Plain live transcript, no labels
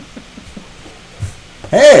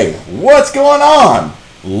Hey, what's going on?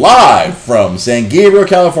 Live from San Gabriel,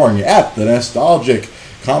 California at the Nostalgic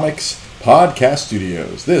Comics Podcast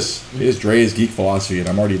Studios. This is Dre's Geek Philosophy, and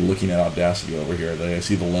I'm already looking at Audacity over here. I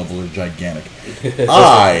see the level is gigantic.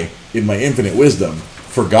 I, in my infinite wisdom,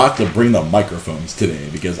 forgot to bring the microphones today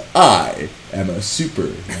because I am a super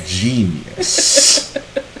genius.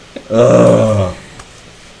 So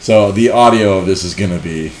the audio of this is going to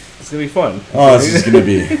be... It's going to be fun. Oh, this is going to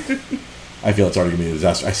be... I feel it's already going to be a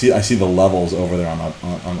disaster. I see the levels over there on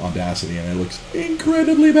Audacity, and it looks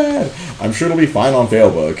incredibly bad. I'm sure it'll be fine on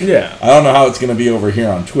Facebook. Yeah. I don't know how it's going to be over here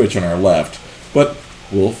on Twitch on our left, but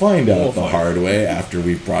we'll find out the hard way after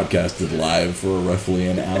we've broadcasted live for roughly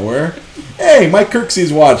an hour. Hey, Mike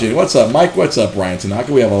Kirksey's watching. What's up, Mike? What's up, Ryan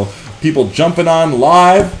Tanaka? We have people jumping on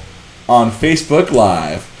live on Facebook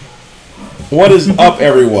Live. What is up,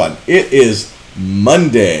 everyone? It is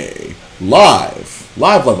Monday. Live.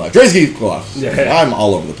 Dre's Geek Philosophy. Yeah. I'm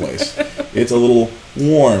all over the place. It's a little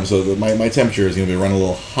warm, so my temperature is going to be running a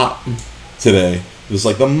little hot today. Just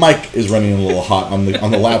like the mic is running a little hot on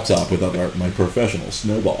the laptop without my professional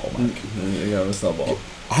snowball mic. Yeah, the snowball.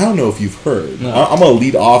 I don't know if you've heard. No. I'm going to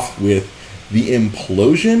lead off with the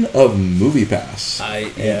implosion of MoviePass.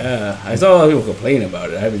 I saw a lot of people complain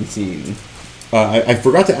about it. I haven't seen... I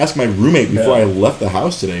forgot to ask my roommate before I left the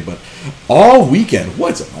house today, but all weekend,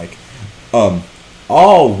 what's it like?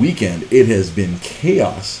 All weekend it has been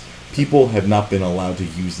chaos. People have not been allowed to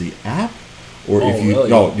use the app, or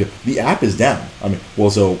the app is down.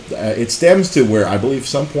 It stems to where I believe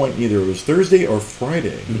some point either it was Thursday or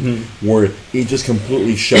Friday, where it just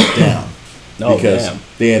completely shut down because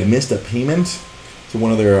they had missed a payment to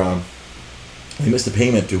one of their. They missed a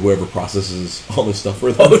payment to whoever processes all this stuff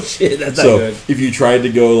for them. Oh shit, that's not good. So if you tried to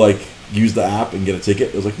go use the app and get a ticket,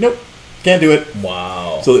 it was like, nope, can't do it.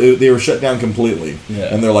 Wow. So they were shut down completely.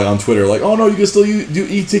 Yeah. And they're on Twitter oh no, you can still do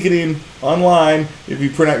e-ticketing online if you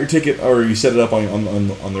print out your ticket or you set it up on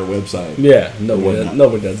their website. Yeah,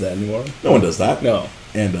 nobody does that anymore. No one does that. No.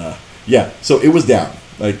 And so it was down.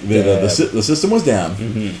 The system was down.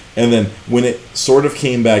 Mm-hmm. And then when it sort of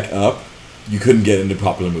came back up, you couldn't get into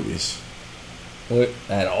popular movies.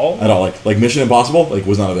 At all? At all. Like Mission Impossible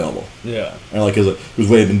was not available. Yeah. And because what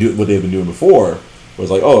they had been doing before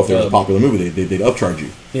was if there was a popular movie, they'd upcharge you.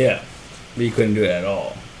 Yeah. But you couldn't do it at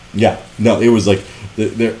all. Yeah. No, it was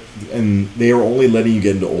they were only letting you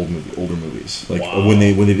get into older movies. When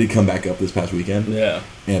they did come back up this past weekend. Yeah.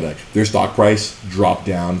 And their stock price dropped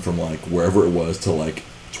down from wherever it was to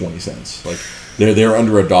 20 cents. They're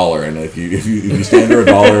under $1, and if you stay under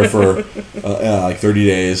 $1 for 30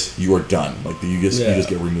 days, you are done. You just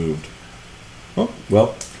get removed. Oh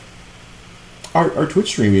well, our Twitch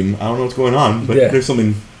streaming. I don't know what's going on, but there's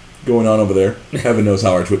something going on over there. Heaven knows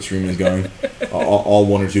how our Twitch streaming is going. all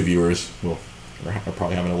one or two viewers are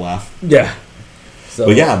probably having a laugh. Yeah. So,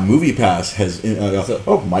 but yeah, MoviePass has.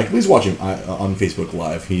 Mike Lee's watching on Facebook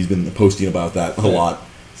Live. He's been posting about that a lot.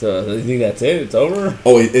 So you think that's it? It's over?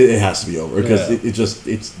 Oh, it has to be over because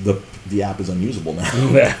the app is unusable now.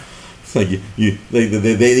 Yeah. It's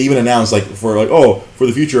they even announced for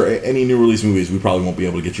the future any new release movies we probably won't be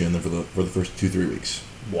able to get you in there for the first 2-3 weeks.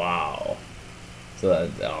 Wow. So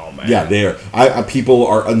man. Yeah, they are. People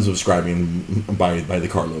are unsubscribing by the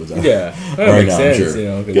carloads. Yeah, that right makes now, sense. I'm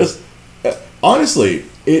sure. Because honestly,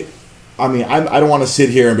 I don't want to sit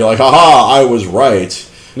here and be haha, I was right.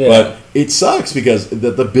 Yeah. But it sucks because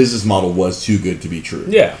the business model was too good to be true.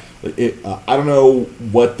 Yeah. I don't know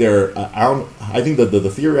what I think that the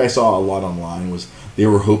theory I saw a lot online was they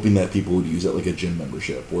were hoping that people would use it like a gym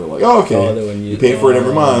membership, where you pay for it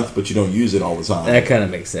every month, but you don't use it all the time. That kind of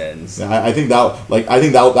makes sense. I think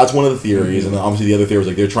that's one of the theories, and then obviously the other theory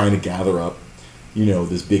was they're trying to gather up,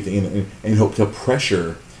 this big thing and hope to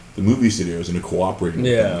pressure the movie studios into cooperating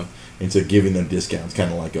with them. Into giving them discounts,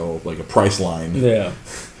 kind of like a price line. Yeah.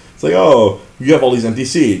 It's you have all these empty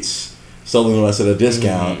seats, sell them to us at a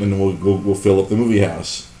discount, and we'll fill up the movie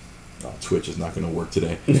house. Twitch is not going to work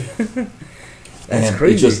today. That's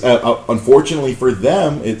crazy. It's just unfortunately for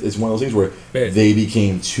them, it's one of those things where they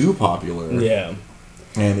became too popular. Yeah.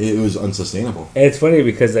 And it was unsustainable. And it's funny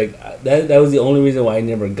because that was the only reason why I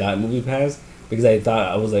never got MoviePass. Because I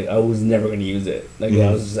thought I was never going to use it. I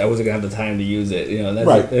wasn't going to have the time to use it. That's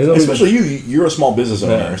right. Especially you're a small business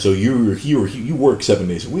owner, so you work 7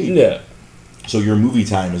 days a week. Yeah. So your movie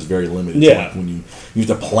time is very limited. Yeah. When you have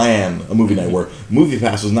to plan a movie night, where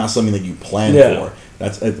MoviePass was not something that you plan for.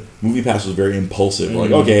 MoviePass was very impulsive.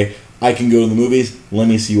 Okay, I can go to the movies. Let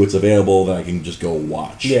me see what's available that I can just go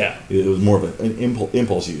watch. Yeah. It was more of an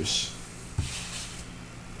impulse use.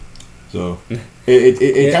 So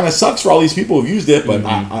it kind of sucks for all these people who've used it, but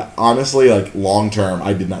I honestly, like, long term,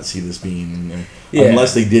 I did not see this being,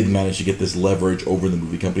 unless they did manage to get this leverage over the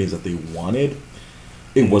movie companies that they wanted,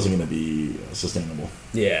 it wasn't going to be sustainable.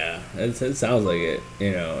 Yeah, it sounds like it.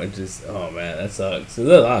 It just, oh man, that sucks. There's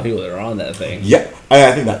a lot of people that are on that thing. Yeah,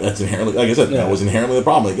 I think that's inherently, like I said, that was inherently the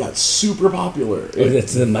problem. It got super popular.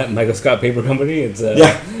 It's the Michael Scott Paper Company. It's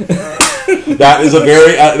yeah. That is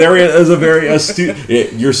a very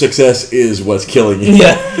astute. Your success is what's killing you.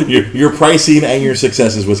 Yeah. Your pricing and your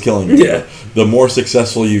success is what's killing you. Yeah. The more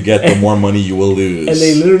successful you get, the more money you will lose. And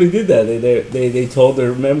they literally did that. They told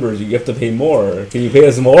their members, you have to pay more. Can you pay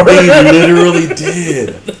us more? They literally did.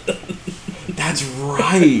 That's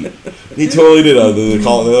right. They totally did. They're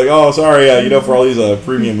like, oh, sorry, for all these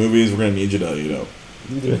premium movies, we're gonna need you to,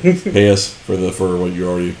 pay us for what you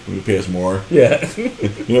already pay us more. Yeah.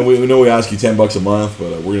 We know we ask you $10 a month,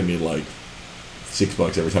 but we're gonna need like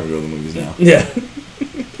 $6 every time we go to the movies now. Yeah.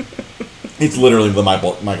 It's literally the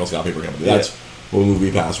Michael Scott Paper Company. That's what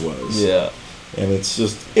Movie Pass was. Yeah. And it's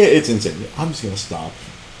just it's insane. I'm just gonna stop.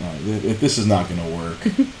 If this is not gonna work,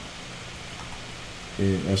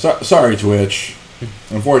 sorry Twitch.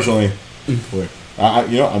 Unfortunately.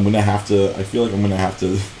 I'm gonna have to. I feel like I'm gonna have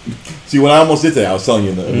to. See, what I almost did today, I was telling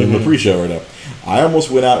you in the pre-show right now. I almost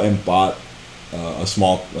went out and bought a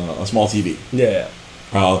small TV. Yeah.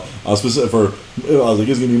 I was like,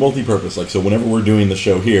 it's gonna be multi-purpose. Like, so whenever we're doing the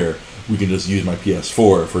show here, we can just use my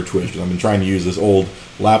PS4 for Twitch, because I've been trying to use this old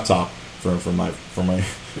laptop for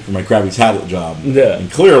my crappy tablet job. Yeah.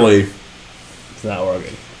 And clearly, it's not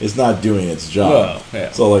working. It's not doing its job. Well,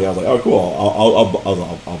 yeah. So like I was like, oh cool,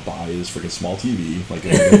 I'll buy this freaking small TV, like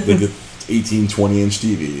the 18, 20-inch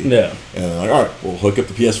TV. Yeah. And then like, all right, we'll hook up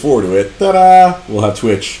the PS4 to it. Ta-da! We'll have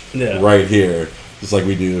Twitch right here, just like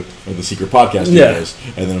we do with the secret podcast videos.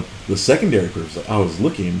 And then the secondary purpose, I was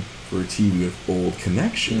looking for a TV with old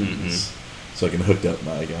connections. So I can hook up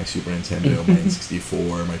my Super Nintendo, my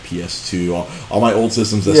N64, my PS2, all my old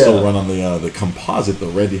systems that still run on the composite, the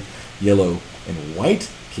red, yellow, and white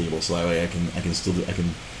cable, so that way I can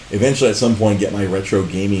eventually at some point get my retro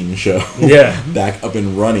gaming show back up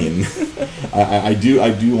and running. I do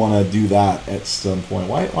want to do that at some point.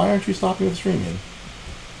 Why aren't you stopping with streaming?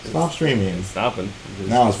 Stop streaming. It's stopping.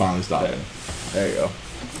 Now it's finally stopping. There you go.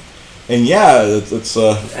 And yeah, it's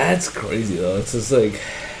that's crazy though. It's just like,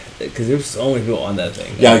 because there's so many people on that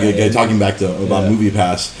thing. Yeah, talking back to about Movie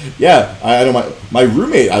Pass. Yeah, I know my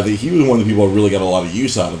roommate. I think he was one of the people who really got a lot of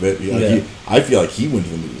use out of it. I feel like he went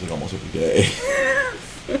to the movies like almost every day.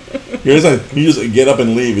 He just get up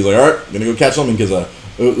and leave. He's like, all right, gonna go catch something, because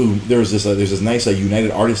there's this nice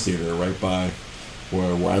United Artists Theater right by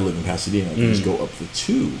where I live in Pasadena. You just go up the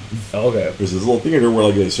 2. Okay. There's this little theater where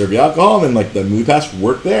like they serve you alcohol, and then like the Movie Pass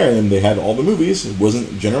worked there, and they had all the movies. It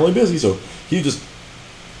wasn't generally busy, so he just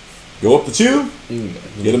go up the 2,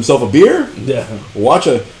 get himself a beer, watch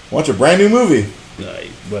a brand new movie.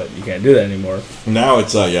 But you can't do that anymore. Now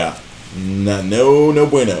it's no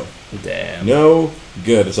bueno. Damn. No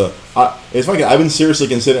good. It's funny. I've been seriously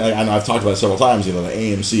considering. I know I've talked about it several times. The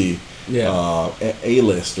AMC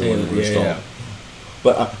A-list or whatever it's called.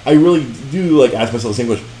 But I really do like ask myself the same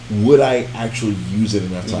question: would I actually use it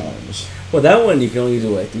enough times? Well, that one you can only use it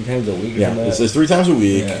like 3 times a week. Yeah, it says 3 times a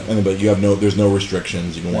week, but you have there's no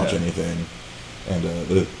restrictions. You can watch anything. And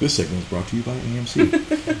this segment is brought to you by AMC.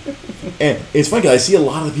 And it's funny because I see a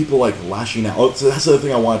lot of the people like lashing out. Oh, so that's the other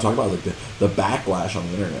thing I want to talk about, like the backlash on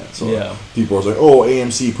the internet. So people are like, "Oh,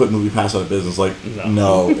 AMC put Movie Pass out of business." Like,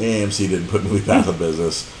 no, AMC didn't put Movie Pass out of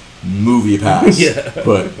business. Movie Pass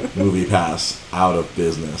put Movie Pass out of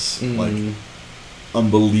business. Like,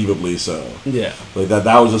 unbelievably so. Yeah. Like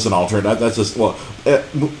that was just an alternative. That's just what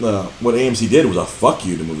AMC did was a fuck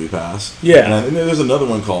you to Movie Pass. Yeah. And there's another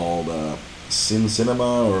one called Sin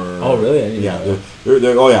Cinema or really?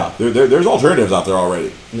 There's alternatives out there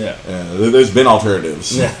already. Yeah. There's been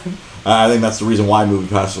alternatives. Yeah. I think that's the reason why Movie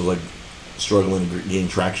Pass was like struggling to gain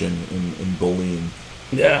traction in bullying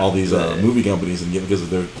all these movie companies, and because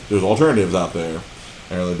there's alternatives out there.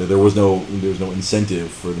 And there was no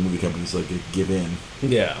incentive for the movie companies to like give in.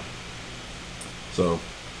 Yeah. So.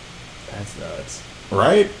 That's nuts.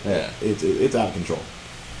 Right? Yeah. It's out of control.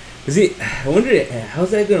 See, I wonder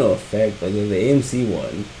how's that going to affect like the AMC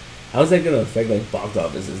one? How's that going to affect like box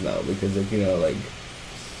offices now? Because like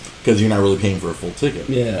because you're not really paying for a full ticket.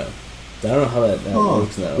 Yeah. I don't know how that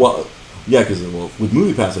works now. Well, yeah, because with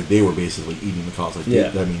Movie Pass, like they were basically eating the cost. Like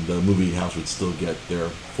the movie house would still get their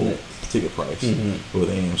full ticket price. Mm-hmm. But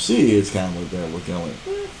with AMC, it's kind of like they're looking like,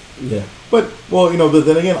 Yeah. But but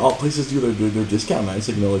then again, all places do their discount nights.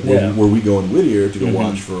 Like like where we go in Whittier to go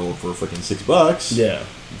watch for freaking $6. Yeah.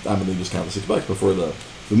 I mean, they discount the $6 before the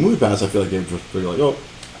movie pass. I feel like they're like, oh,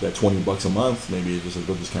 that $20 a month. Maybe just like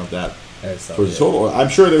they'll discount that for the total. I'm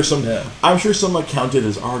sure there's some. Yeah. I'm sure some accountant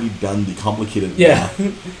has already done the complicated math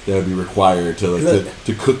that would be required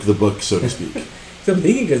to cook the book, so to speak. So I'm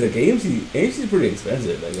thinking because like AMC is pretty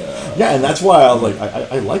expensive. Like, yeah, and that's why I was like,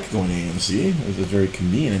 I like going to AMC. It's very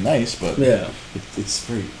convenient and nice, but it's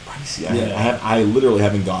very pricey. I literally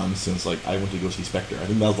haven't gone since like I went to go see Spectre. I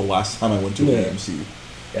think that was the last time I went to AMC.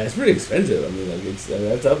 Yeah, it's pretty expensive. I mean, like it's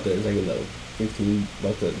that's up there. It's like $15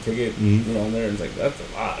 a ticket, on there. It's like that's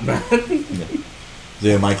a lot, man.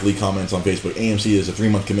 Yeah, Mike Lee comments on Facebook. AMC is a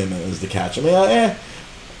 3-month commitment is the catch. I mean,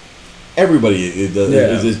 everybody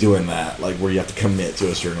is doing that, like where you have to commit to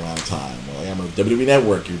a certain amount of time. Well, like, I'm a WWE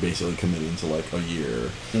Network. You're basically committing to like a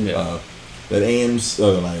year. Yeah. That AMC,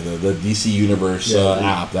 the DC Universe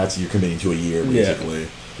app. That's you're committing to a year basically.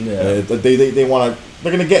 Yeah. They want to.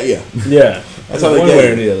 They're gonna get you. Yeah. That's how they one get way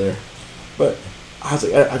you. or the other. But I was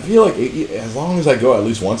like, I feel like as long as I go at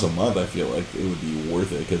least once a month, I feel like it would be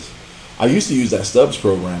worth it because I used to use that Stubs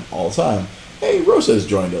program all the time. Hey, Rosa has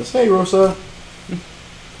joined us. Hey, Rosa.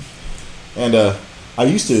 And I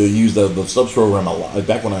used to use the Stubs program a lot. Like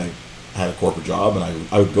back when I had a corporate job, and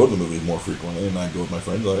I would go to the movies more frequently, and I'd go with my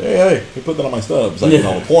friends like, hey, put that on my Stubs. I get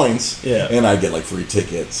all the points, and I'd get like free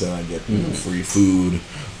tickets, and I'd get free food,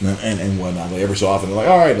 and whatnot. Like every so often, they're like,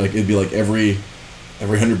 all right, like it'd be like every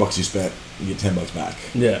 $100 you spent, you get $10 back.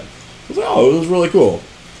 Yeah. I was like, oh, it was really cool.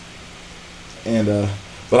 And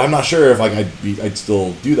but I'm not sure if like I'd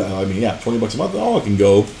still do that. I mean, $20 a month. Oh, I can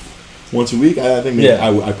go once a week. I think maybe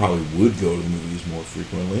I probably would go to the movies more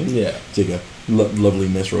frequently. Yeah. Take a lovely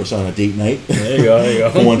Miss Rosa on a date night. There you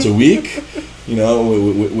go. Once a week.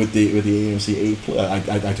 With the AMC 8,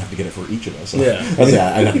 I'd have to get it for each of us. So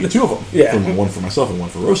I'd have to get 2 of them. Yeah. One for myself and one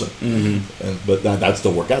for Rosa. Mm-hmm. But that'd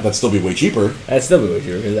still work out. That'd still be way cheaper. That'd still be way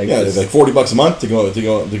cheaper. It's like $40 a month to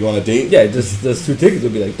go on a date. Yeah, just those 2 tickets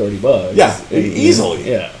would be like $30. Yeah, easily.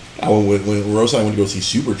 Yeah. When Rosa and I went to go see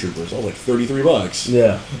Super Troopers, I was like $33.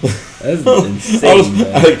 Yeah, that's insane.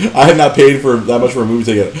 I had not paid for that much for a movie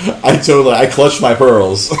ticket. I clutched my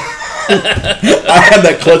pearls. I had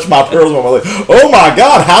that clutch my pearls moment. I'm like, oh my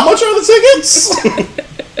god, how much are the tickets?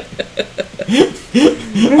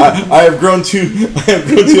 I have grown too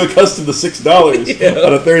accustomed to $6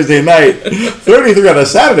 on a Thursday night, 33 on a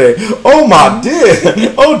Saturday. Oh my dear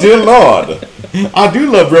Lord, I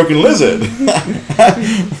do love Broken Lizard.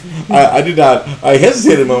 I did not. I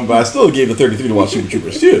hesitated a moment, but I still gave the 33 to watch Super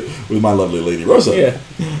Troopers 2 with my lovely Lady Rosa. Yeah.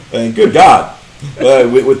 And good God,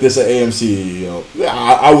 with this AMC,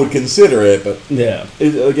 I would consider it, but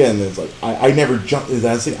again, it's like I never jumped.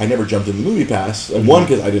 That's the thing, I never jumped in the movie pass. Mm-hmm. One,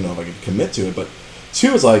 because I didn't know if I could commit to it, but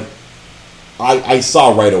 2, it's like I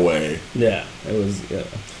saw right away. Yeah, it was. Yeah.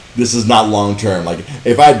 This is not long term. Like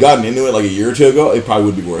if I had gotten into it like a year or 2 ago, it probably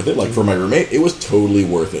would be worth it. Like for my roommate, it was totally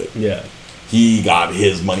worth it. Yeah. He got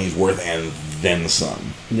his money's worth and then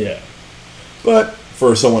some. Yeah. But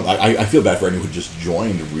for someone, I feel bad for anyone who just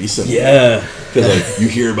joined recently. Yeah. Because like you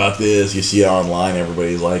hear about this, you see it online,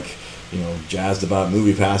 everybody's like, jazzed about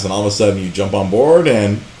Movie Pass, and all of a sudden you jump on board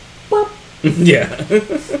and. Yeah.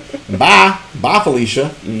 Bye,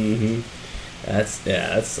 Felicia. Mm-hmm.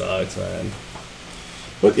 That sucks, man.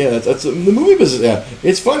 But yeah, that's the movie business. Yeah,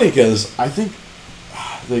 it's funny because I think,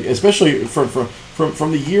 like, especially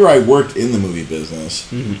from the year I worked in the movie business,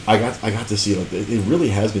 I got to see like it really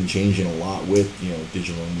has been changing a lot with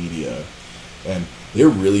digital media, and they're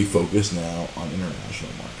really focused now on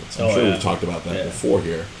international markets. I'm sure we've talked about that before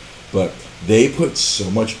here, but they put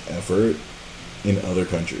so much effort in other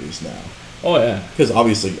countries now. Oh yeah, because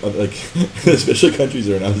obviously, like especially countries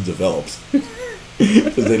that are not developed.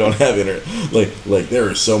 Because they don't have internet. Like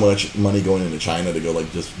there is so much money going into China to go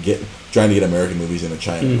like just trying to get American movies into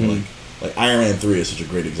China. Mm-hmm. Like Iron Man 3 is such a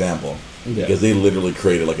great example because they literally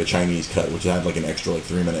created like a Chinese cut which had like an extra like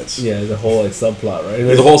 3 minutes. Yeah, there's a whole like subplot, right?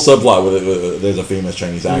 There's a whole subplot with there's a famous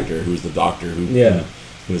Chinese actor who's the doctor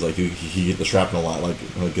who's like he get the shrapnel out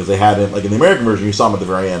because they had him like in the American version you saw him at the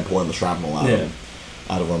very end pulling the shrapnel out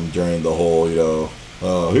of him during the whole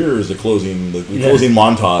here's the closing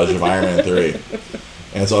montage of Iron Man 3.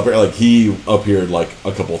 And so apparently, like he appeared like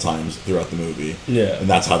a couple times throughout the movie. Yeah, and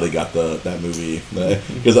that's how they got that movie.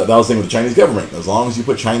 Because that was the thing with the Chinese government. As long as you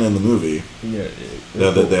put China in the movie,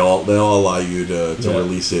 they'll allow you to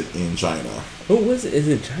release it in China. What was it? Is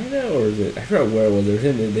it China or is it? I forgot where it was.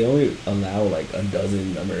 They only allow like a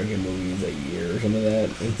dozen American movies a year or something like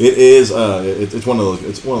that. It is. It's one of those.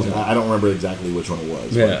 It's one of those. I don't remember exactly which one it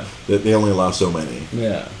was. Yeah. But they only allow so many.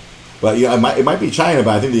 Yeah. But it might be China,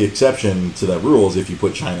 but I think the exception to that rule is if you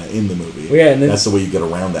put China in the movie. Well, yeah, and that's the way you get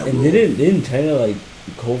around that rule. And didn't China like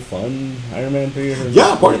co-fund Iron Man 3 or something?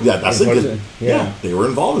 Yeah, that's a good. Yeah, they were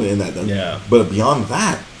involved in that. Yeah. But beyond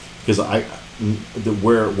that, because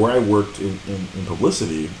where I worked in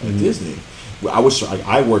publicity at Disney, I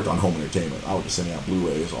worked on home entertainment. I was just sending out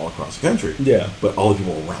Blu-rays all across the country. Yeah. But all the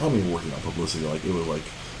people around me were working on publicity. Like it was like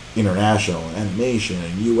international and animation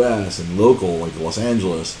and U.S. and local, like Los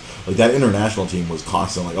Angeles. Like that international team was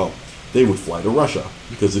constantly like, oh, they would fly to Russia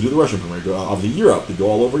because they do the Russian premiere. Go obviously Europe. They go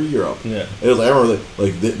all over Europe. Yeah. It was like, I remember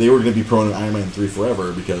they were going to be promoting Iron Man 3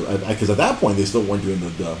 forever because at that point they still weren't doing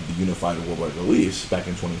the unified worldwide release back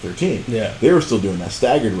in 2013. Yeah. They were still doing that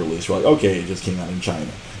staggered release. We're like, okay, it just came out in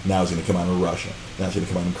China. Now it's going to come out in Russia. Now it's going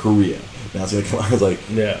to come out in Korea. Now it's going to come out. It's like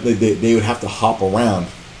they would have to hop around.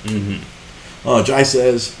 Mm-hmm.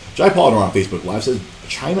 Jai Pollard on Facebook Live says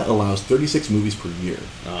China allows 36 movies per year.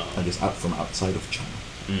 I guess from outside of China.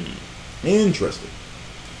 Interesting.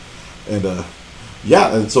 And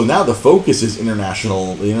and so now the focus is the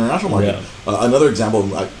international market. Yeah. Another example,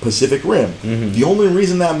 like Pacific Rim. Mm-hmm. The only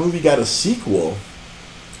reason that movie got a sequel,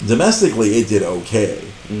 domestically, it did okay,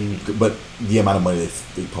 but the amount of money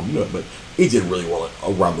they pumped into it, but it did really well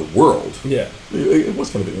around the world. Yeah, it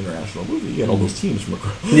was kind of an international movie. You had all those teams from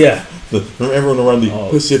across. Yeah, everyone around the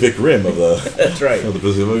Pacific Rim of the. That's right. Of the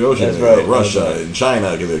Pacific Ocean. That's right. Russia and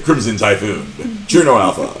China, the Crimson Typhoon, Juno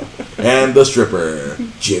Alpha, and the stripper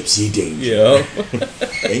Gypsy Danger. Yeah.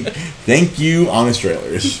 Thank you, Honest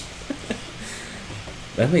Trailers.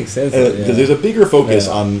 That makes sense. Because there's a bigger focus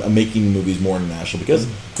on making movies more international because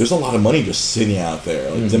there's a lot of money just sitting out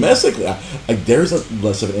there. Like domestically, there's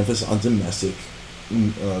less of an emphasis on domestic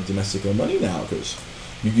money now because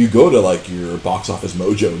you go to like your box office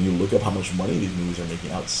mojo and you look up how much money these movies are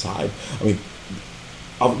making outside. I mean,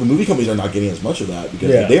 the movie companies are not getting as much of that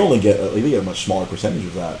because they only get a much smaller percentage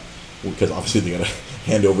of that because obviously they got to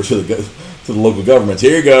hand over to the local governments.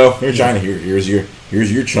 Here you go. Here's China. Here's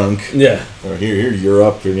your chunk. Yeah. Or here's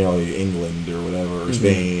Europe, or England or whatever, or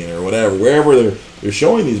Spain or whatever, wherever they're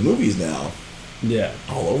showing these movies now. Yeah.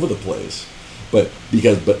 All over the place. But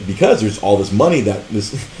because there's all this money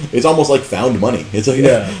it's almost like found money. It's like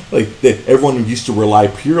everyone used to rely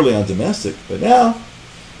purely on domestic, but now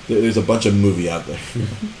there's a bunch of movie out there.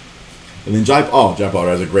 And then Jai Pollard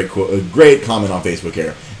has a great comment on Facebook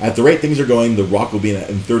here. At the rate things are going, The Rock will be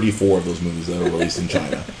in 34 of those movies that are released in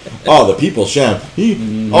China. The people's champ.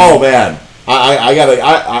 Oh man,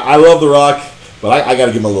 I love The Rock, but I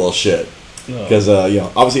gotta give him a little shit because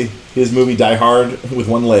obviously his movie Die Hard with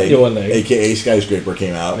one leg, aka Skyscraper,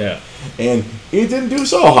 came out, and it didn't do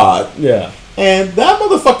so hot. Yeah, and that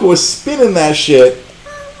motherfucker was spinning that shit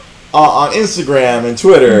on Instagram and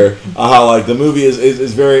Twitter, how like the movie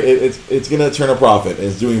is very it's gonna turn a profit.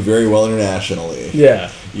 It's doing very well internationally. Yeah.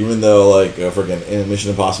 Even though like freaking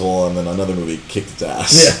Mission Impossible and then another movie kicked its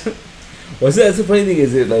ass. Yeah. Well, that's the funny thing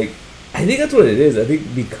is it like I think that's what it is. I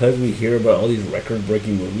think because we hear about all these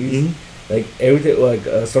record-breaking movies, like everything like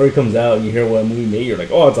a story comes out and you hear what a movie made, you're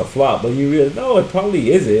like, oh, it's a flop, but you realize no, it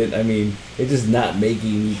probably isn't. I mean, it's just not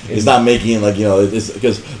making. It's not making like it's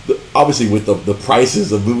because obviously with the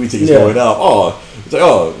prices of movie tickets going up, it's like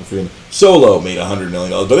freaking Solo made $100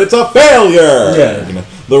 million, but it's a failure. Yeah.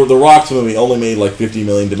 The Rock's movie only made like $50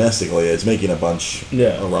 million domestically. It's making a bunch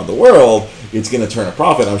around the world. It's gonna turn a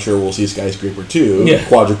profit. I'm sure we'll see Skyscraper 2,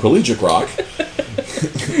 Quadriplegic Rock.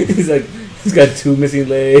 He's like. He's got 2 missing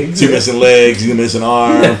legs. 2 missing legs, he's missing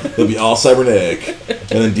arm. He'll be all cybernetic.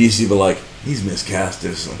 And then DC will be like, he's miscast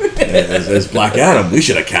as Black Adam. We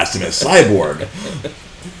should have cast him as Cyborg.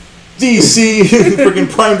 DC, freaking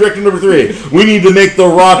Prime Director number 3. We need to make The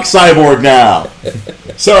Rock Cyborg now.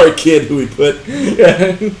 Sorry, kid, who we put.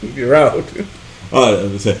 You're out.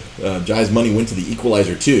 Jai's money went to The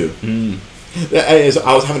Equalizer 2. I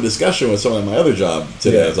was having a discussion with someone at my other job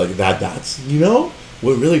today. I was like, that's,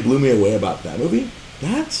 what really blew me away about that movie,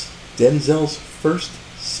 that's Denzel's first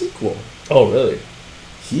sequel. Oh, really?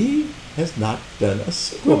 He has not done a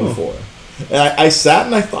sequel before. And I sat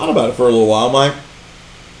and I thought about it for a little while. I'm like,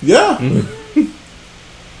 yeah.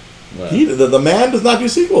 Wow. The man does not do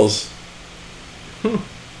sequels.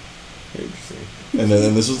 Interesting. And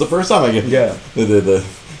then this was the first time I get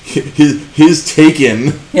his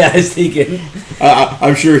Taken. Yeah, his Taken.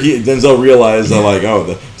 I'm sure Denzel realized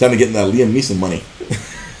time to get in that Liam Neeson money.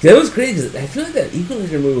 That was crazy. I feel like that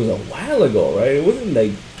Equalizer movie was a while ago, right? It wasn't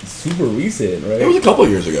like super recent, right? It was a couple of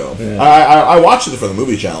years ago. Yeah. I watched it for the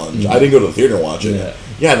movie challenge. I didn't go to the theater and watch it.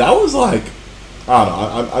 Yeah, that was like, I don't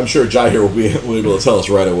know. I'm sure Jai here will be able to tell us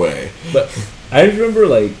right away. But I remember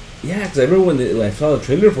like Yeah, because I remember when I saw the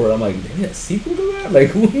trailer for it, I'm like, "Maybe a sequel to that?"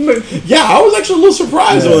 Like, Yeah, I was actually a little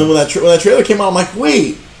surprised when that trailer came out. I'm like,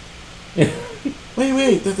 wait,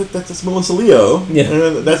 that's Melissa Leo. Yeah.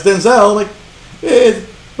 And that's Denzel. I'm like,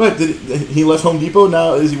 what? He left Home Depot?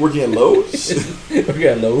 Now is he working at Lowe's? Working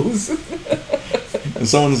at Lowe's. And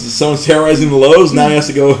someone's terrorizing the Lowe's. Now he has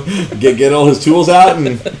to go get all his tools out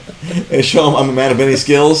and show him I'm a man of many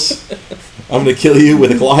skills. I'm gonna kill you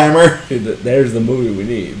with a claw hammer. There's the movie we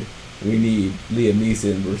need. We need Liam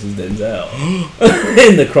Neeson versus Denzel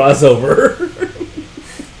in the crossover.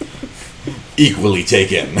 Equally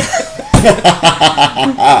taken.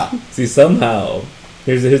 See, somehow,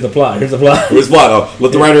 here's the plot. Here's the plot. Here's the plot. Oh,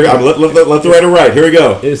 let the writer. Let the writer write. Here we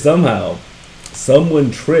go. Somehow,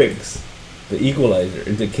 someone tricks the Equalizer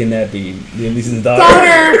into kidnapping Liam Neeson's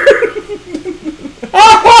daughter.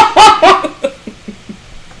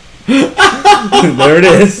 There it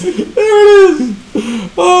is.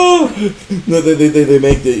 Oh, no, they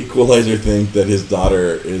make the Equalizer think that his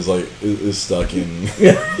daughter is stuck in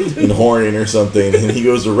Horning or something, and he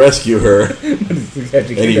goes to rescue her, and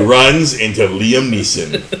he runs into Liam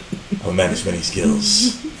Neeson, a man of many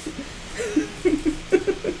skills.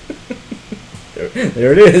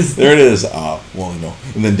 There it is. There it is. Well, no,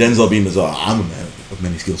 and then Denzel being as I'm a man of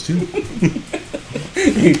many skills too.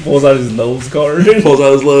 He pulls out his Lowe's card.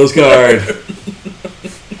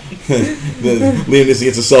 Then Liam Neeson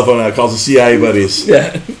gets a cell phone out, calls the CIA buddies.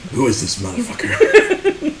 Yeah. Who is this motherfucker?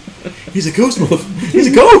 He's a ghost, He's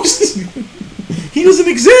a ghost. He doesn't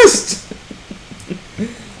exist.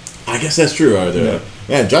 I guess that's true, Arthur. Yeah.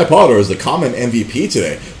 Man, Jai Polidor is the common MVP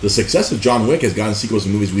today. The success of John Wick has gotten sequels to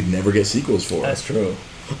movies we'd never get sequels for. That's true.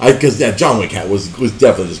 Because John Wick was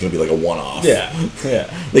definitely just going to be like a one-off. Yeah.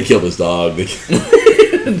 They killed his dog. There's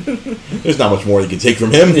not much more you can take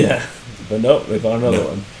from him. Yeah. But nope, they found another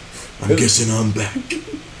one. I'm guessing I'm back.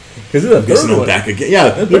 Because I'm guessing I'm back again. Yeah,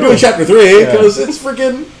 they're doing chapter 3 because it's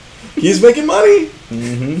freaking. He's making money.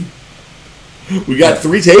 Mm-hmm. We got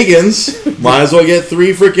 3 Takens. Might as well get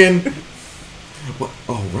 3 freaking.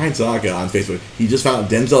 Oh, Ryan Tanaka on Facebook. He just found out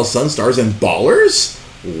Denzel's son stars in Ballers.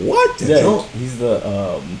 What? Denzel? Yeah, he's the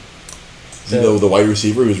the wide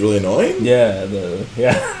receiver who's really annoying. Yeah,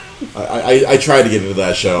 I tried to get into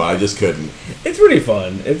that show. I just couldn't. It's pretty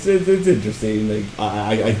fun. It's interesting. Like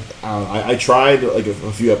I tried like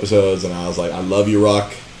a few episodes, and I was like, I love you,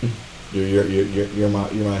 Rock. You're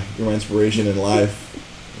my inspiration in life.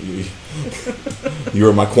 You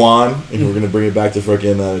were my Quan, and we're gonna bring it back to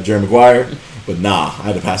freaking Jerry Maguire. But nah, I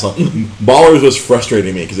had to pass on. Ballers was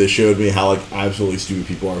frustrating me because it showed me how like absolutely stupid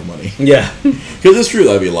people are with money. Yeah, because it's true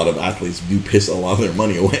that a lot of athletes do piss a lot of their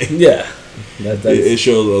money away. Yeah. It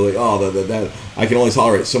shows like that I can only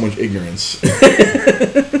tolerate so much ignorance.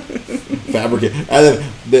 Fabricate, and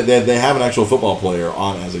then they have an actual football player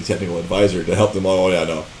on as a technical advisor to help them. Oh yeah,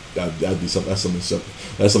 no, that'd be something. That's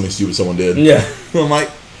something stupid someone did. Yeah, I'm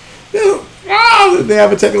like, they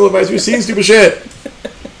have a technical advisor who's seen stupid shit.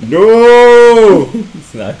 No,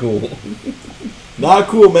 it's not cool. Not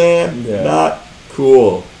cool, man. Yeah. Not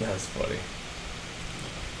cool. That's funny.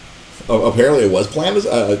 Apparently it was planned as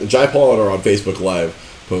Jai Polidor on Facebook Live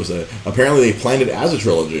posted. Apparently they planned it as a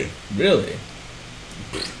trilogy. Really?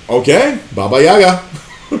 Okay, Baba Yaga.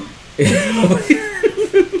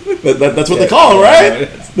 That's what they call him, right?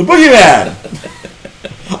 The Boogeyman.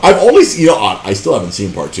 I've only seen, I still haven't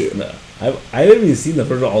seen part 2. No, I haven't even seen the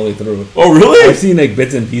first one all the way through. Oh, really? I've seen like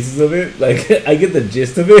bits and pieces of it. Like I get the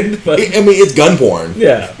gist of it, but I mean, it's gun porn.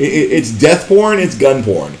 Yeah, it's death porn. It's gun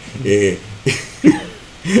porn.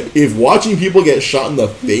 If watching people get shot in the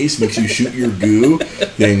face makes you shoot your goo,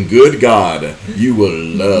 then good God, you will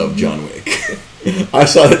love John Wick. I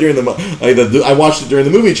saw it during I watched it during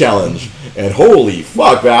the movie challenge, and holy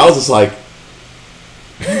fuck, man, I was just like,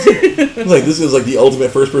 this is like the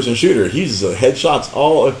ultimate first-person shooter. He's just headshots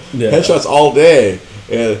all day,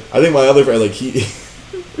 and I think my other friend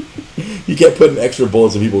he kept putting extra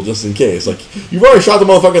bullets in people just in case. Like, you've already shot the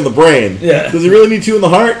motherfucker in the brain. Yeah. Does he really need 2 in the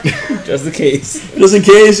heart? Just in case. Just in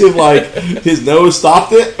case if, like, his nose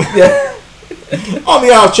stopped it? Yeah. On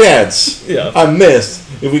the off chance. Yeah. I missed.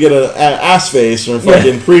 If we get an ass face from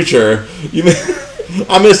fucking Preacher,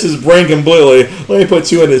 I missed his brain completely. Let me put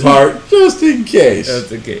 2 in his heart, just in case.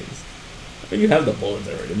 Just in case. But you have the bullets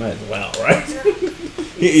already. Might as well, right?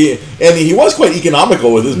 And he was quite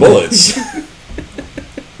economical with his bullets.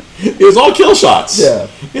 It was all kill shots. Yeah.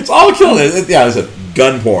 It's all kill. Yeah, it's a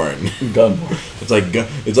gun porn. Gun porn. It's like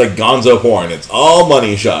gonzo porn. It's all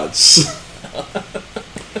money shots.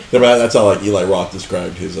 That's how like Eli Roth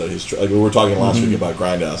described his like we were talking last week about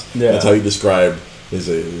Grindhouse. Yeah. That's how he described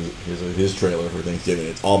his trailer for Thanksgiving.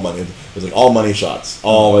 It's all money. It's like all money shots,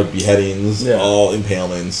 all like beheadings, all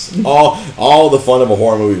impalements, all the fun of a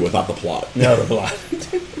horror movie without the plot. No, the plot.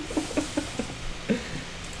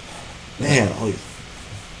 Man, all these.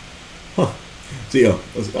 Huh. So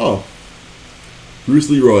I was like, oh.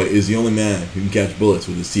 Bruce Leroy is the only man who can catch bullets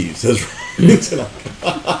with his teeth. Says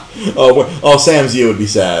Sam Zia would be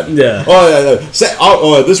sad. Yeah.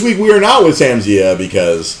 This week we are not with Sam Zia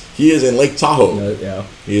because he is in Lake Tahoe. Yeah.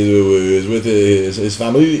 He is with his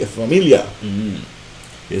familia. Mm-hmm.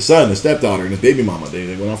 His son, his stepdaughter, and his baby mama.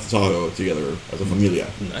 They went off to Tahoe together as a familia.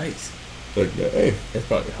 Nice. Like, hey. It's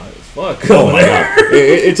probably hot as fuck. Oh my god.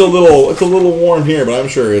 It's a little warm here, but I'm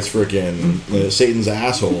sure it's freaking Satan's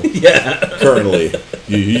asshole. Yeah. Currently,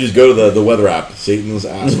 you just go to the weather app, Satan's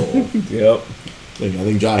asshole. Yep. I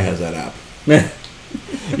think Jai has that app.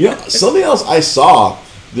 Something else I saw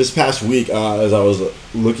this past week as I was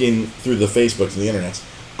looking through the Facebooks and the internets,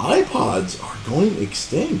 iPods are going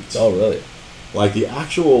extinct. Oh really? Like the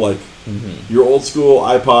actual your old school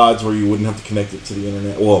iPods where you wouldn't have to connect it to the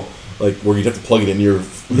internet. Well, like where you'd have to plug it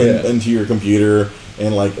into your computer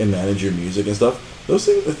and manage your music and stuff. Those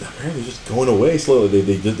things apparently just going away slowly.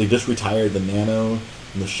 They just retired the Nano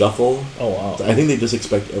and the Shuffle. Oh wow! So I think they just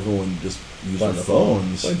expect everyone to just use their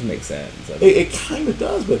phones. Which makes sense. It kind of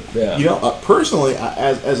does, but personally,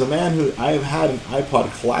 as a man who I have had an iPod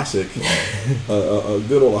Classic, a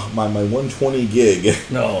good old my 120 gig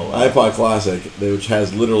iPod Classic, which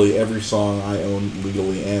has literally every song I own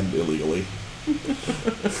legally and illegally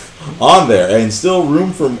on there, and still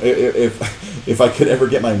room for if I could ever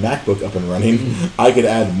get my MacBook up and running, I could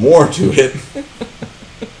add more to it.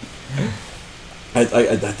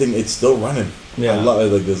 I think it's still running. Yeah. I love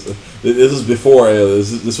it. Like this is before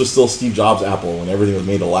this was still Steve Jobs Apple when everything was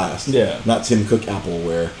made to last. Yeah. Not Tim Cook Apple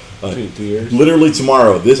where 2 years. Literally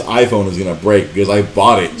tomorrow, this iPhone is gonna break because I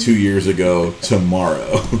bought it 2 years ago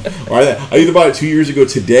tomorrow. Or I either bought it 2 years ago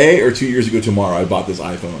today or 2 years ago tomorrow. I bought this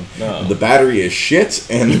iPhone. No. The battery is shit,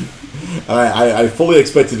 and I fully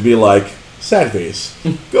expect it to be like, sad face,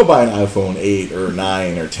 go buy an iPhone 8 or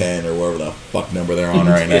 9 or 10 or whatever the fuck number they're on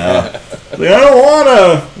right now. Like, I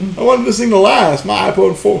wanted this thing to last. My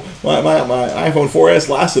iPhone 4S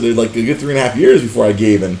lasted like a good 3.5 years before I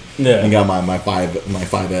gave and got my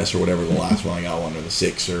 5S or whatever the last one I got, one or the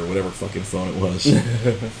 6 or whatever fucking phone it was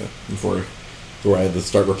before I had to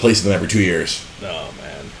start replacing them every 2 years. Oh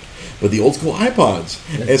man! But the old school iPods,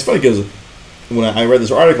 and it's funny because when I read this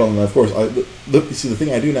article, and of course, see the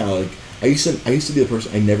thing I do now, like. I used to be the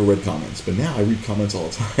person I never read comments, but now I read comments all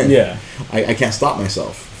the time. Yeah, I can't stop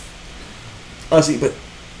myself. See, but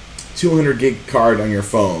 200 gig card on your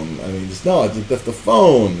phone. I mean, it's the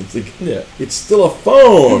phone. It's like it's still a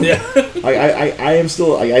phone. Yeah, I am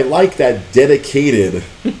still. I like that dedicated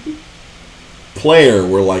player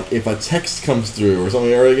where like if a text comes through or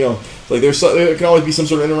something, or like there can always be some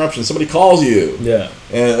sort of interruption. Somebody calls you. Yeah,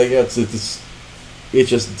 and like it's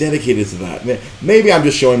just dedicated to that. Maybe I'm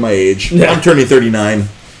just showing my age. Yeah. I'm turning 39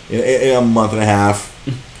 in a month and a half.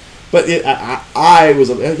 But I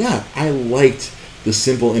liked the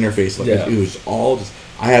simple interface. Like it was all just,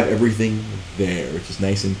 I have everything there, which is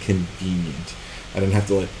nice and convenient. I didn't have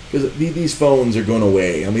to because these phones are going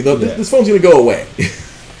away. I mean, this phone's going to go away.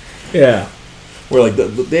 Yeah. Where like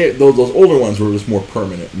those older ones were just more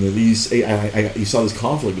permanent. And these, you saw this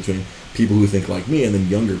conflict between people who think like me and then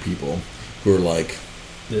younger people who are like,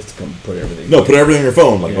 just come put everything. No, put everything on your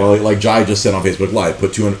phone. Like Jai just said on Facebook Live,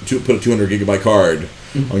 put a 200 gigabyte card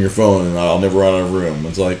on your phone, and I'll never run out of room.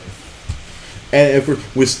 It's like, and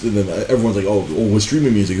everyone's like, oh, with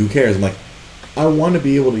streaming music, who cares? I'm like, I want to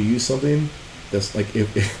be able to use something that's like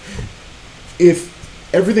if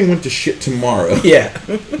everything went to shit tomorrow. Yeah.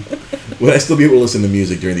 Would I still be able to listen to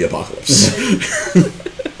music during the apocalypse?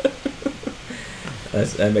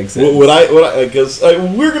 That makes sense. Would I? Because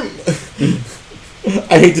we're gonna.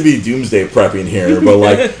 I hate to be doomsday prepping here, but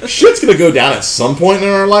like shit's gonna go down at some point in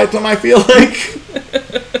our lifetime. I feel like.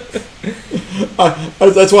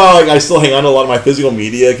 That's why I still hang on to a lot of my physical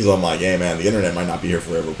media because I'm like, hey man, the internet might not be here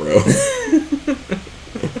forever, bro.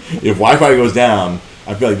 If Wi-Fi goes down,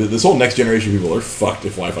 I feel like this whole next generation of people are fucked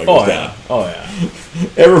if Wi-Fi goes down. Oh yeah.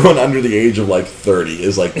 Everyone under the age of like 30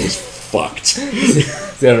 is like just fucked.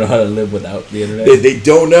 They don't know how to live without the internet. They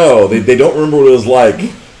don't know. They don't remember what it was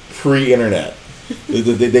like pre-internet. They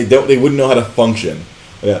wouldn't know how to function.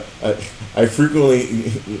 Yeah, I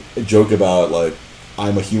frequently joke about like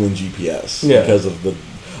I'm a human GPS because of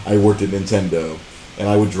I worked at Nintendo and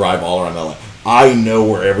I would drive all around LA. I know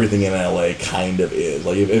where everything in LA kind of is.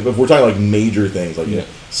 Like if we're talking like major things, like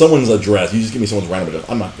someone's address, you just give me someone's random address,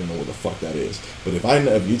 I'm not gonna know what the fuck that is. But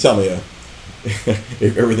if you tell me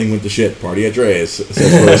if everything went to shit, party at Dre's,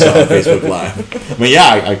 says Rosa on Facebook Live. I mean,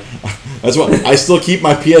 yeah, that's why I still keep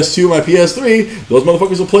my PS2, my PS3. Those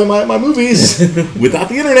motherfuckers will play my movies without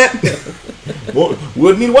the internet.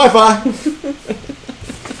 Wouldn't need Wi-Fi.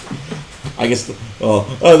 I guess. Well,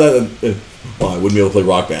 I wouldn't be able to play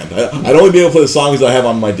Rock Band. I'd only be able to play the songs I have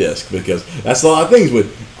on my disc because that's a lot of things. But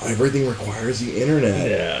everything requires the internet.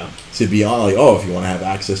 Yeah. To be on, like, if you want to have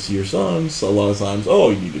access to your songs, a lot of times,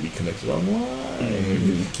 you need to be connected online.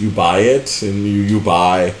 Mm-hmm. You buy it, and you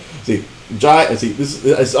buy. See, this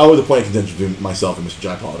is always a point of contention between myself and Mr.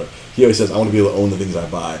 Jai Pollard. He always says, I want to be able to own the things I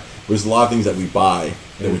buy. There's a lot of things that we buy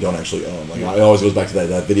that we don't actually own. Like, it always goes back to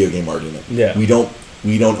that video game argument. Yeah. We don't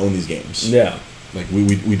own these games. Yeah. Like,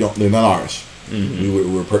 we don't, they're not ours.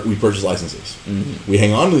 Mm-hmm. We purchase licenses. Mm-hmm. We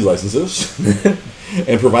hang on to these licenses.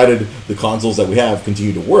 And provided the consoles that we have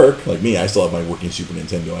continue to work, like me, I still have my working Super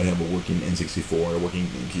Nintendo, I have a working N64, a working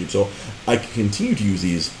GameCube, so I can continue to use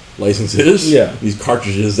these licenses, these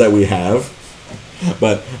cartridges that we have,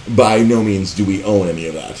 but by no means do we own any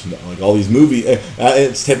of that. No, like all these movies,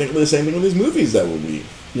 it's technically the same thing with these movies that we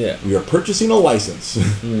are purchasing a license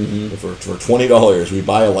for $20. We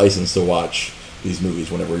buy a license to watch these movies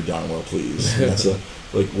whenever we darn well please. And that's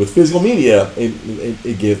like with physical media,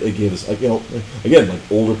 it gives like, again, like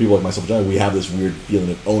older people like myself, John, we have this weird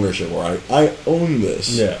feeling of ownership where I own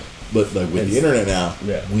this. Yeah. But like with the internet now,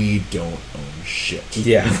 we don't own shit.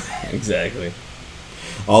 Yeah, exactly.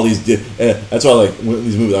 All these, that's why like when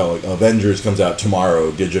these movies are like Avengers comes out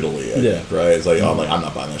tomorrow digitally. I think, right? It's like I'm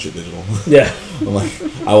not buying that shit digital. Yeah. I'm like,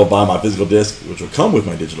 I will buy my physical disc, which will come with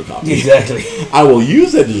my digital copy. Exactly. I will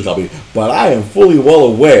use that digital copy, but I am fully well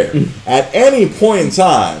aware at any point in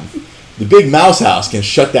time, the big mouse house can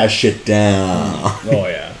shut that shit down. Oh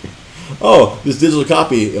yeah. This digital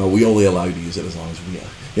copy, we only allow you to use it as long as we.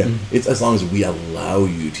 It's as long as we allow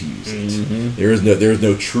you to use it. Mm-hmm. There is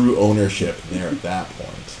no true ownership there at that point.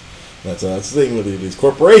 That's the thing with these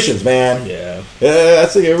corporations, man. Yeah.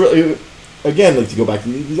 That's like really, again, like to go back to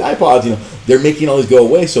these iPods. They're making all these go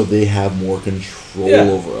away so they have more control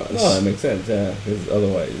over us. Oh, that makes sense. Yeah, because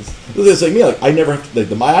otherwise, it's like me. Like I never have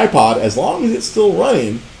to, my iPod, as long as it's still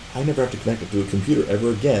running, I never have to connect it to a computer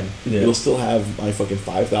ever again. Yeah. It'll still have my fucking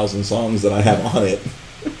 5,000 songs that I have on it.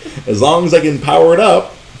 As long as I can power it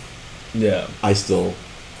up. Yeah, I still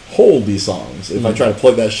hold these songs. If I try to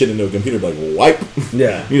plug that shit into a computer, I'd be like, wipe.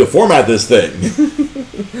 Yeah, you need to format this thing.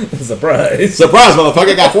 Surprise,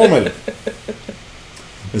 motherfucker, got formatted.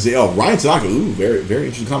 And say, Ryan Tanaka. Ooh, very, very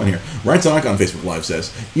interesting comment here. Ryan Tanaka on Facebook Live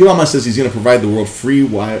says, Elon Musk says he's going to provide the world free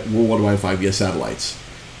worldwide Wi-Fi via satellites.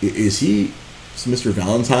 Is he Mr.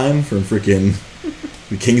 Valentine from freaking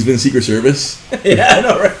the Kingsman Secret Service? Yeah, I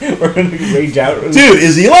know, right? We're going to rage out. Dude,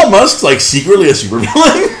 is Elon Musk like secretly a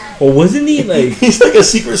supervillain? Well, wasn't he like... He's like a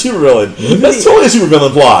secret supervillain. That's totally a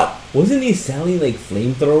supervillain plot. Wasn't he selling like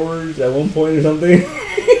flamethrowers at one point or something?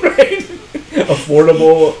 Right?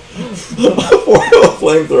 Affordable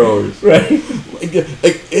flamethrowers. Right.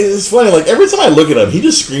 Like, it's funny, like every time I look at him, he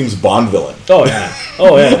just screams Bond villain. Oh yeah.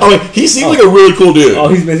 I mean, he seems like a really cool dude. Oh,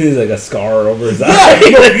 he's missing like a scar over his eye.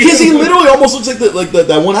 Yeah, because he literally almost looks like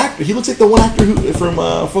that one actor. He looks like the one actor who from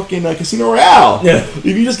fucking Casino Royale. Yeah. If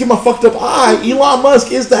you just give him a fucked up eye, Elon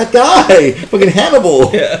Musk is that guy. Fucking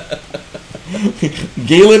Hannibal. Yeah.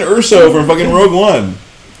 Galen Erso from fucking Rogue One.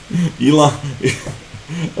 Elon.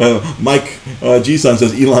 Mike G-Son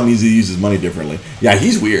says Elon needs to use his money differently. Yeah,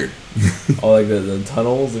 he's weird. Like the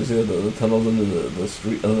tunnels. You see the tunnels under the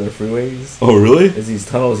street, under the freeways. Oh, really? There's these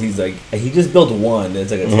tunnels. He's like, he just built one.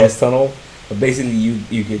 It's like a test tunnel. But basically,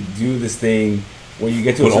 you could do this thing where you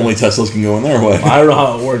get to. But only Teslas can go in there. What? I don't know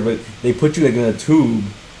how it works, but they put you like in a tube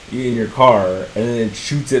in your car, and then it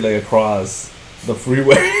shoots it like across the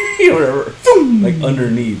freeway or whatever, like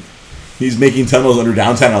underneath. He's making tunnels under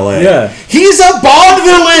downtown LA. Yeah. He's a Bond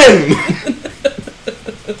villain!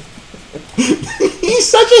 He's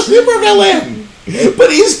such a super villain!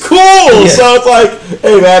 But he's cool! Yeah. So it's like,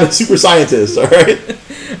 hey man, a super scientist, alright?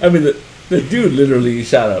 I mean, the dude literally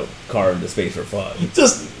shot a car into space for fun.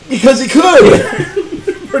 Just because he could!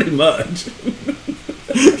 Pretty much.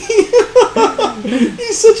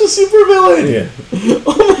 He's such a super villain! Yeah.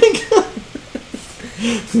 Oh my god.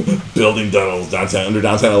 Building tunnels under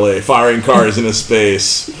downtown LA, firing cars into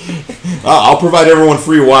space. I'll provide everyone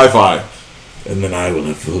free Wi-Fi, and then I will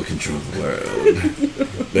have full control of the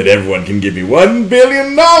world. But everyone can give me $1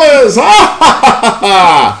 billion. Ha ha ha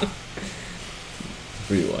ha!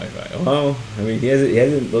 Free Wi-Fi. Well, I mean, he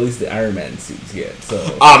hasn't released the Iron Man suits yet,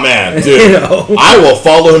 so. Ah, man, dude, I will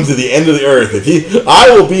follow him to the end of the earth. I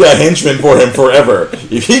will be a henchman for him forever.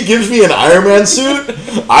 If he gives me an Iron Man suit,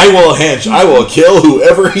 I will hench. I will kill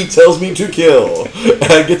whoever he tells me to kill. And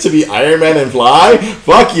I get to be Iron Man and fly?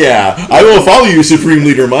 Fuck yeah. I will follow you, Supreme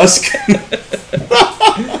Leader Musk.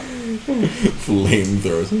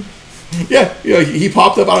 Flamethrowers. Yeah, he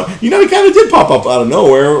popped up out of, he kind of did pop up out of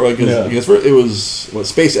nowhere. Because it was,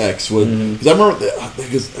 SpaceX. Because I remember,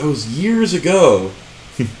 because it was years ago.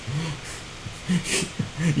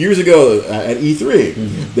 Years ago at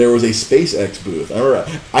E3, there was a SpaceX booth. I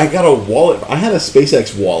remember I got a wallet. I had a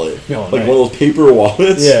SpaceX wallet, one of those paper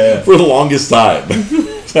wallets, for the longest time.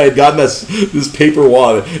 So I had gotten this paper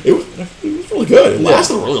wallet. It was really good. It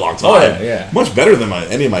lasted a really long time. Oh yeah. Much better than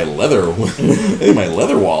any of my leather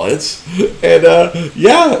wallets. And I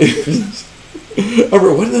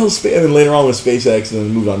remember what the hell and then later on with SpaceX, and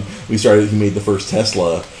then moved on. He made the first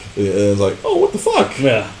Tesla. And it was like, oh, what the fuck?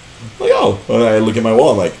 Yeah. Like, oh, and I look at my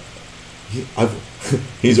wallet, I'm like,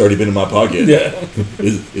 he's already been in my pocket. Yeah.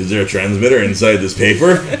 Is there a transmitter inside this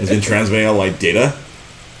paper? He's been transmitting all my data.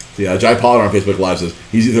 So yeah, Jai Pollard on Facebook Live says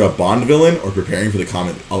he's either a Bond villain or preparing for the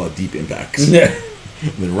comet a la Deep Impact. Yeah.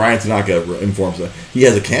 And then Ryan Tanaka informs that he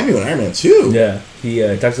has a cameo in Iron Man 2. Yeah. He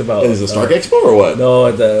talks about. Is it Stark Expo or what?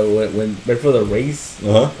 No, when right before the race,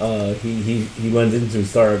 he runs into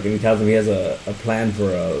Stark and he tells him he has a plan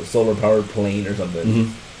for a solar powered plane or something.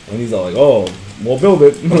 Mm-hmm. And he's all like, "Oh, we'll build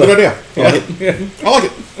it." That's a good idea. I like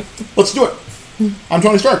it. Let's do it. I'm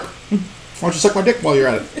Tony Stark. Why don't you suck my dick while you're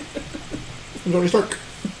at it? I'm Tony Stark.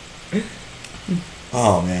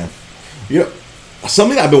 Oh man,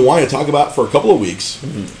 something I've been wanting to talk about for a couple of weeks,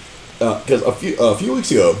 because a few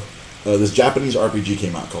weeks ago, this Japanese RPG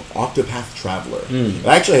came out called Octopath Traveler. And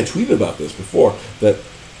I actually had tweeted about this before, that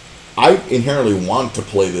I inherently want to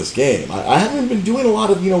play this game. I haven't been doing a lot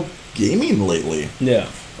of gaming lately. Yeah.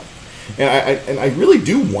 And I really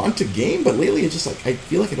do want to game, but lately it's just like I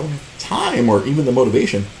feel like I don't have time or even the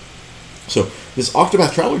motivation. So this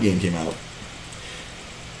Octopath Traveler game came out.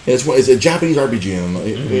 And it's a Japanese RPG. And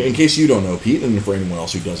in case you don't know, Pete, and for anyone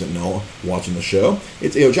else who doesn't know watching the show,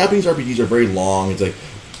 it's Japanese RPGs are very long. It's like,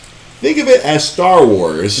 think of it as Star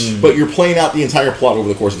Wars, but you're playing out the entire plot over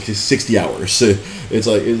the course of 60 hours. So it's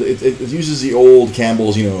like it uses the old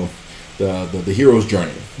Campbell's, the hero's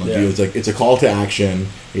journey. It's a call to action.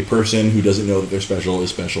 A person who doesn't know that they're special is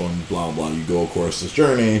special, and blah blah blah. You go, of course, this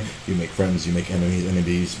journey. You make friends, you make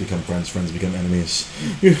enemies become friends, friends become enemies.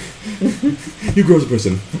 You grow as a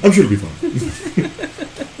person. I'm sure it'll be fun.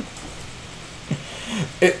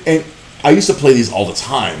 and I used to play these all the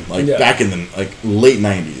time, back in the late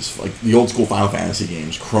 '90s, like the old school Final Fantasy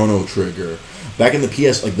games, Chrono Trigger, back in the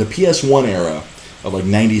PS1 era of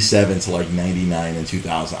 '97 to '99 and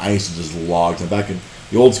 2000. I used to just log to back in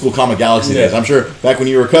the old school Comic Galaxy days. I'm sure back when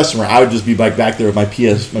you were a customer, I would just be back there with my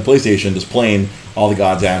PlayStation, just playing all the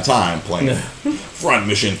goddamn time, playing Front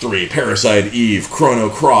Mission 3, Parasite Eve, Chrono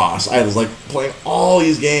Cross. I was playing all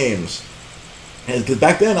these games, and because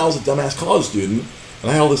back then I was a dumbass college student. And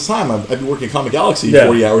I had all this time. I'd be working at Comic Galaxy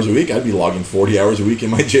 40 hours a week. I'd be logging 40 hours a week in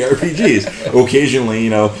my JRPGs. Occasionally,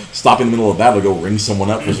 stop in the middle of battle, go ring someone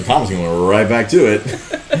up for some comics, and go right back to it.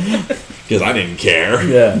 Because I didn't care.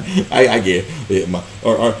 Yeah. I gave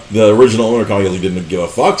the original owner of Comic Galaxy didn't give a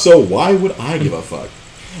fuck, so why would I give a fuck?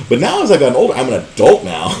 But now as I've gotten older, I'm an adult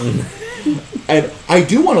now. And I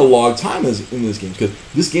do want to log time in this game, because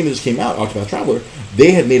this game that just came out, Octopath Traveler,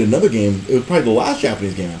 they had made another game. It was probably the last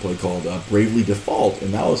Japanese game I played called Bravely Default,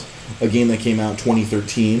 and that was a game that came out in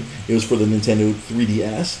 2013. It was for the Nintendo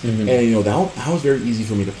 3DS, and that was very easy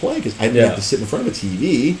for me to play, because I didn't have to sit in front of a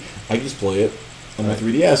TV. I could just play it on my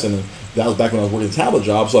 3DS, and that was back when I was working a tablet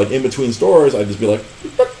job, so in between stores, I'd just be like,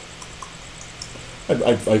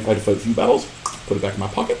 I'd fight a few battles, put it back in my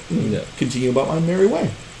pocket, and continue about my merry way.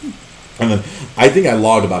 And then I think I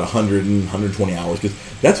logged about 100 and 120 hours, because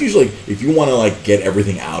that's usually if you want to get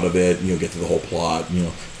everything out of it, get through the whole plot,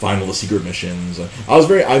 find all the secret missions. I'm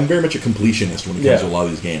very much a completionist when it comes to a lot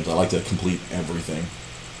of these games. I like to complete everything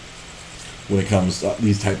when it comes to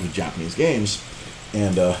these types of Japanese games,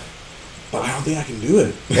 and but I don't think I can do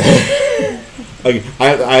it.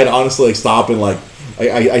 I'd honestly stop and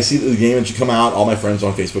I see the game and should come out. All my friends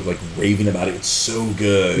on Facebook raving about it. It's so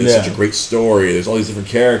good. It's such a great story. There's all these different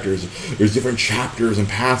characters. There's different chapters and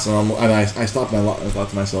paths. And I stopped and I thought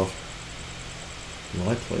to myself, will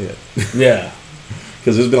I play it? Yeah.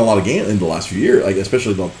 Because there's been a lot of games in the last few years.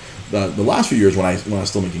 Especially the last few years when I was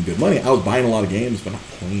still making good money. I was buying a lot of games but not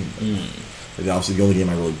playing them. Obviously, the only game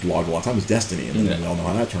I really logged a lot of time was Destiny, and we all know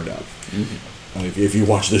how that turned out. If you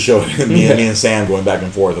watch the show, me and Sam going back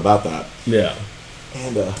and forth about that. Yeah.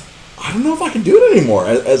 And I don't know if I can do it anymore.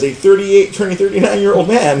 As a 38, turning 39-year-old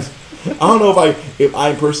man, I don't know if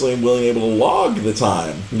I personally am willing able to log the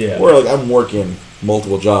time. Yeah. Where like I'm working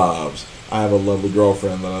multiple jobs. I have a lovely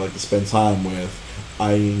girlfriend that I like to spend time with.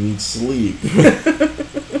 I need sleep.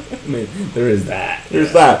 I mean, there is that.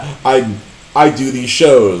 There's that. I do these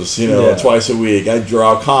shows, twice a week. I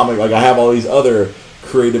draw a comic. Like I have all these other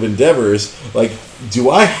creative endeavors. Like, do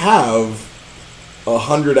I have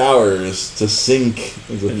 100 hours to sink?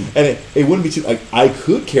 And it wouldn't be too. Like, I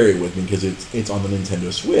could carry it with me because it's on the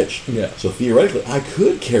Nintendo Switch. Yeah. So theoretically, I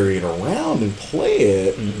could carry it around and play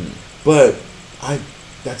it. But I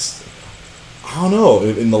don't know.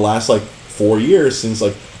 In the last 4 years since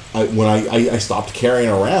when I stopped carrying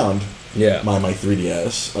around my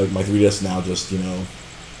 3DS. Like my 3DS now just my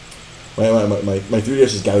 3DS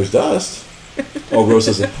just gathers dust. Oh, Rose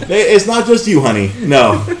says it's not just you, honey.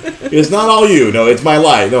 No, it's not all you. No, it's my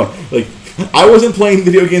life. No, I wasn't playing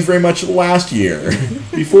video games very much last year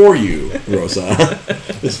before you, Rosa.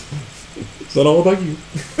 It's not all about you.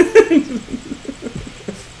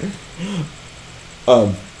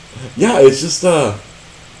 Yeah, it's just I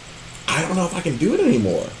don't know if I can do it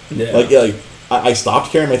anymore. Yeah. I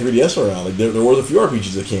stopped carrying my 3DS around. There was a few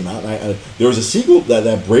RPGs that came out. And there was a sequel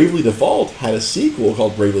that Bravely Default had a sequel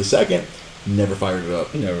called Bravely Second. Never fired it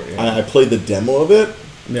up. Never. Yeah. I played the demo of it.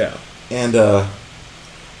 Yeah. And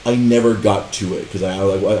I never got to it because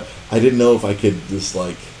I didn't know if I could just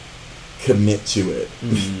commit to it.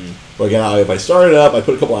 But again, if I started up, I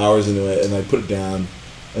put a couple hours into it and I put it down.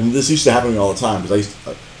 And this used to happen to me all the time because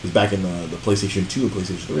because back in the PlayStation 2 and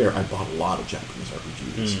PlayStation 3, I bought a lot of Japanese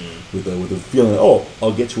RPGs with the feeling that,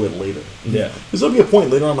 I'll get to it later. Yeah. Because there'll be a point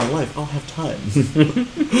later on in my life, I'll have time.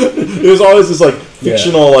 It was always this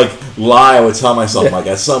fictional lie I would tell myself,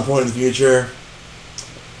 at some point in the future,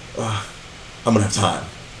 I'm going to have time.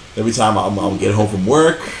 Every time I'll get home from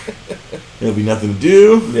work, there'll be nothing to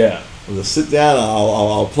do. Yeah. I'll just sit down,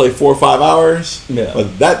 I'll play 4 or 5 hours. Yeah.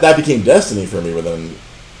 But that became destiny for me, but then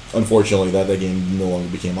unfortunately that game no longer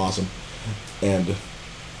became awesome. And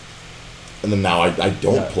then now I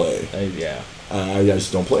don't play. I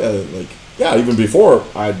just don't play. Even before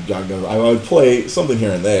I would play something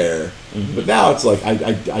here and there. But now it's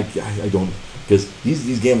I don't, because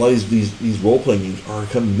these games, these role playing games are a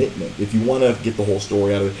commitment. If you want to get the whole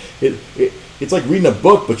story out of it, it's like reading a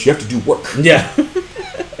book, but you have to do work. Yeah.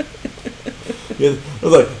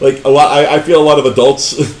 A lot. I feel a lot of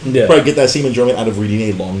adults probably get that same enjoyment out of reading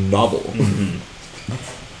a long novel,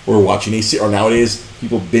 or watching or nowadays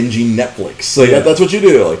people binging Netflix. That's what you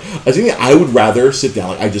do. I think I would rather sit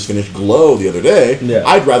down. I just finished Glow the other day. Yeah.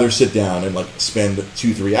 I'd rather sit down and spend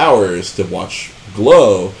 2-3 hours to watch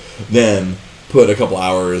Glow than put a couple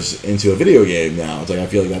hours into a video game. Now it's I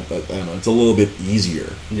feel like that I don't know. It's a little bit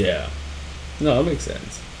easier. Yeah. No, that makes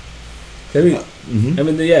sense. I mean,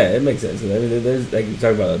 yeah, it makes sense. I mean, there's you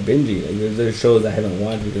talk about binging. There's shows I haven't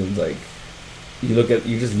watched because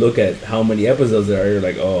you just look at how many episodes there are. You're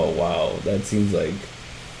like, oh wow, that seems like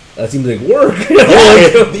work.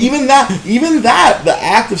 Even that, the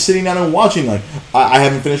act of sitting down and watching. I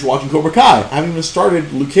haven't finished watching Cobra Kai. I haven't even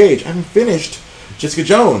started Luke Cage. I haven't finished Jessica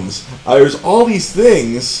Jones. There's all these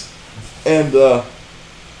things, and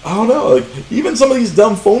I don't know. Even some of these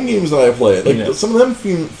dumb phone games that I play, some of them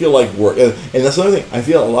feel like work. And that's another thing. I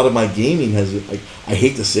feel a lot of my gaming has, I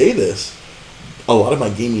hate to say this, a lot of my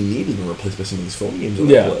gaming need has been replaced by some of these phone games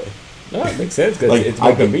that I play. No, it makes sense because it's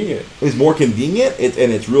more convenient. It's more convenient,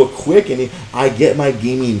 and it's real quick, and I get my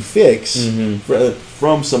gaming fix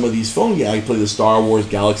from some of these phone games. I play the Star Wars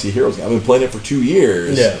Galaxy Heroes game. I've been playing it for 2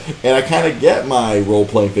 years, and I kind of get my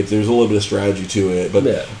role-playing fix. There's a little bit of strategy to it,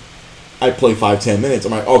 but I play 5-10 minutes.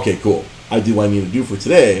 I'm like, okay, cool. I do what I need to do for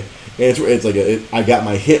today, and it's I got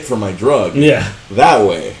my hit for my drug. Yeah, that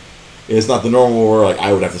way. It's not the normal where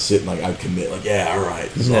I would have to sit and I'd commit all right,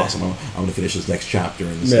 this is awesome. I'm gonna finish this next chapter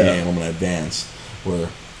in this game. I'm gonna advance. Where,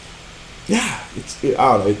 I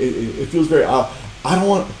don't know. It feels very. I don't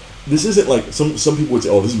want. This isn't some people would say,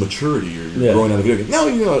 oh, this is maturity or you're growing out of video games. No,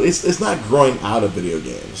 it's not growing out of video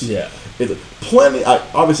games. Yeah, it's plenty.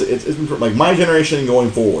 Obviously, it's been my generation and going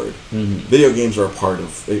forward. Video games are a part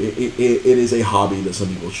of. It is a hobby that some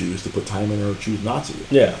people choose to put time in or choose not to.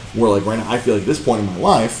 Yeah, where right now I feel at this point in my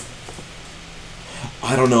life.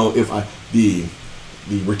 I don't know if the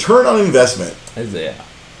return on investment.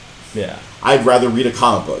 Yeah. I'd rather read a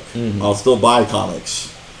comic book. I'll still buy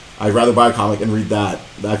comics. I'd rather buy a comic and read that.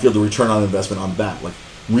 I feel the return on investment on that.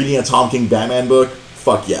 Reading a Tom King Batman book,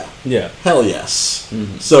 fuck yeah. Yeah. Hell yes.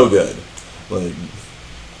 So good.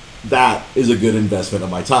 That is a good investment of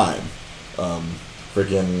my time.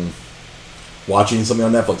 freaking watching something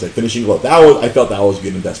on Netflix, like finishing Glow. I felt that was a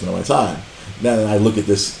good investment of my time. Then I look at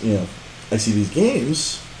this, I see these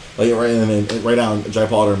games, like right now, Jai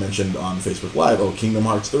Potter mentioned on Facebook Live, Kingdom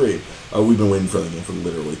Hearts 3. We've been waiting for the game for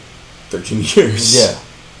literally 13 years. Yeah.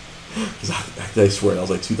 Because I swear that was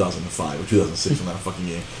like 2005 or 2006 when that fucking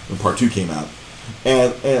game, when Part 2 came out.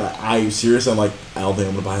 And I seriously, I'm like, I don't think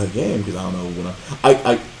I'm gonna buy that game because I don't know when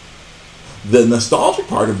I the nostalgic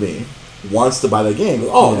part of me wants to buy that game.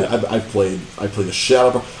 I played the shit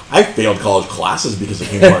out of. I failed college classes because of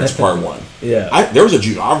Kingdom Hearts Part 1. Yeah. There was a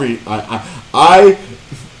geography. I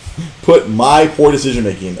put my poor decision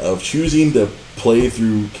making of choosing to play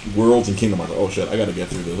through worlds in Kingdom Hearts. Oh shit, I gotta get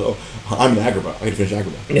through this. Oh, I'm in Agrabah. I gotta finish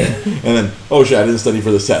Agrabah. Yeah. And then, oh shit, I didn't study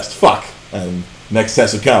for this test. Fuck. And next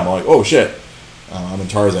test would come. I'm like, oh shit. I'm in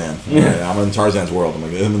Tarzan. Right, I'm in Tarzan's world. I'm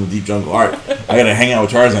like, I'm in the deep jungle. All right, I gotta hang out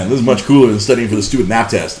with Tarzan. This is much cooler than studying for the stupid map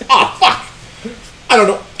test. Ah, fuck! I don't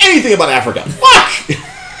know anything about Africa. Fuck!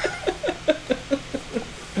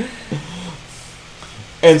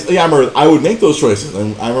 And yeah, I remember I would make those choices.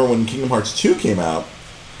 And I remember when Kingdom Hearts 2 came out,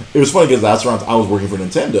 it was funny because that's around I was working for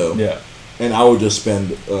Nintendo. Yeah. And I would just spend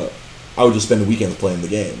the weekends playing the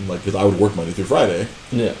game, like because I would work Monday through Friday.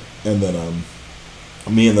 Yeah. And then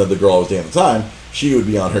me and the girl I was dating at the time, she would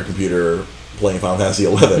be on her computer playing Final Fantasy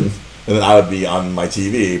 11, and then I would be on my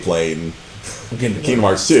TV playing Kingdom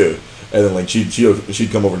Hearts 2. And then like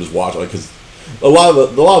she'd come over and just watch, like, because a lot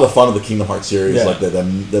of the fun of the Kingdom Hearts series, like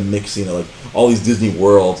the mixing of like all these Disney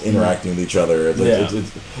worlds interacting with each other.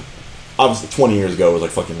 It's obviously 20 years ago it was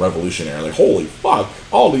like fucking revolutionary. Like, holy fuck,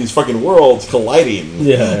 all these fucking worlds colliding.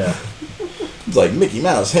 Yeah. It's like Mickey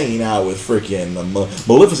Mouse hanging out with freaking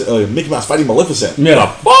Maleficent. Mickey Mouse fighting Maleficent. Yeah. The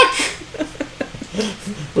fuck?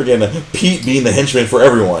 Freaking Pete being the henchman for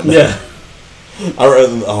everyone. Yeah.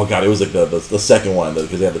 Oh god, it was like the second one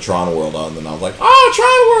because they had the Tron world on, and I was like, oh,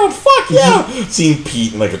 Tron world, fuck yeah! Seeing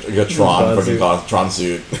Pete in like a Tron freaking Tron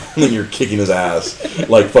suit, and then you're kicking his ass,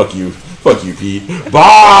 like fuck you, Pete.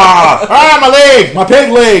 Bah! My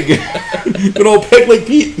peg leg, good old peg leg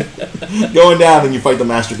Pete, going down, and you fight the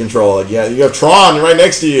Master Control. Like, yeah, you have Tron right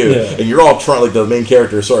next to you, and you're all Tron, like the main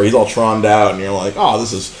character. Sorry, he's all Troned out, and you're like, oh,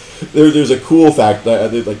 this is. There's a cool fact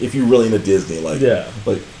that like if you're really into Disney, like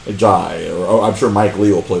Jai, or I'm sure Mike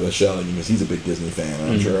Lee will play the show because he's a big Disney fan.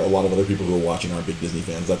 And I'm sure a lot of other people who are watching are big Disney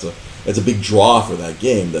fans. That's a big draw for that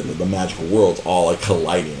game. That the magical worlds all like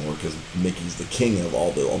colliding, because Mickey's the king of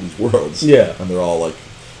all these worlds. Yeah, and they're all like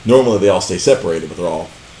normally they all stay separated, but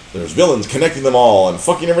there's villains connecting them all and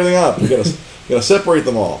fucking everything up. You gotta separate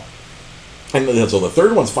them all. And so the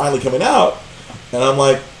third one's finally coming out, and I'm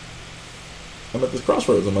like. I'm at this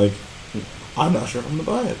crossroads. I'm like, I'm not sure if I'm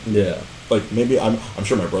gonna buy it. Yeah. Like maybe I'm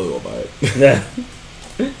sure my brother will buy it. Yeah.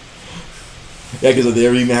 Yeah, because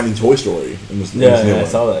they're even having Toy Story in this. I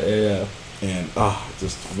saw that. Yeah. And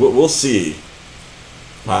just we'll see.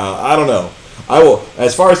 I don't know. I will.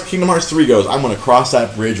 As far as Kingdom Hearts 3 goes, I'm gonna cross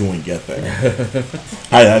that bridge when we get there.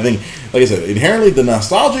 I think, like I said, inherently the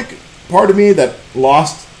nostalgic part of me that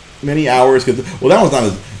lost many hours because that one's not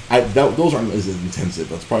as. Those aren't as intensive.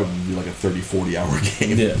 That's probably like a 30, 40 hour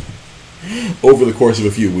game. Yeah. Over the course of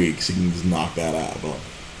a few weeks, you can just knock that out. But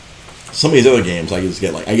some of these other games, I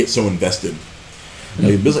get so invested.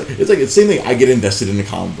 It's like the same thing. I get invested in a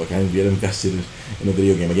comic book. I get invested in a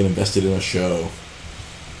video game. I get invested in a show.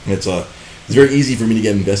 It's very easy for me to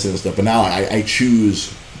get invested in stuff. But now I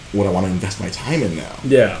choose what I want to invest my time in now.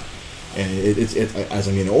 Yeah. And it's as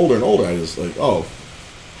I'm getting older and older, I just like,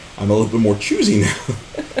 I'm a little bit more choosy now.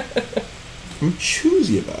 I'm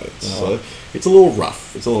choosy about it. So it's a little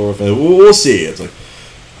rough. We'll see. It's like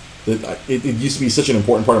it used to be such an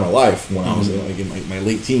important part of my life when I was in my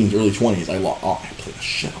late teens, early 20s. I played the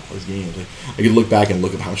shit out of those games. Like, I could look back and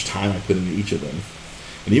look at how much time I put into each of them.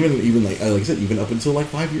 And even like I said, even up until like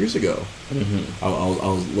 5 years ago, I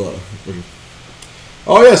was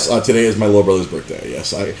oh yes, today is my little brother's birthday.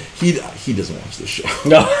 Yes, he doesn't watch this show.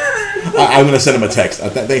 No, I'm gonna send him a text.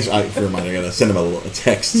 Thanks for reminding me. I gotta send him a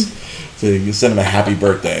text to send him a happy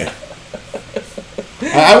birthday.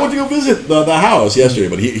 I went to go visit the house yesterday,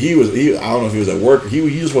 but he I don't know if he was at work.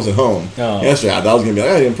 He just wasn't home yesterday. I was gonna be like,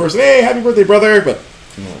 hey, in person, hey, happy birthday, brother, but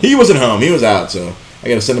he wasn't home. He was out, so I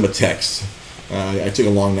gotta send him a text. I took a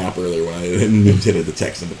long nap earlier when I intended the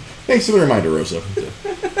text. Thanks for the reminder, Rosa.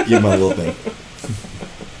 Give him my little thing.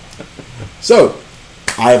 So,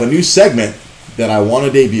 I have a new segment that I want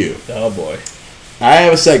to debut. Oh boy! I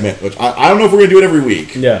have a segment which I don't know if we're gonna do it every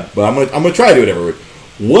week. Yeah. But I'm gonna try to do it every week.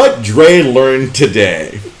 What Dre learned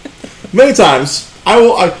today. Many times I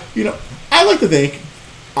like to think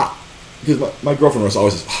because my girlfriend was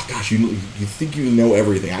always says, "Oh gosh, you think you know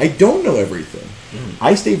everything." I don't know everything.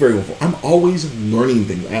 I stay very well. I'm always learning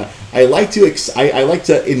things. I like to I like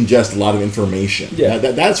to ingest a lot of information. Yeah.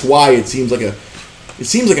 That's why it seems like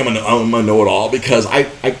I'm a know-it-all, because I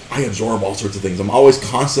absorb all sorts of things. I'm always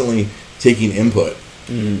constantly taking input.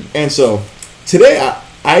 And so today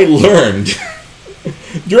I learned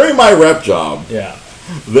during my rep job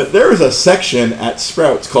that there is a section at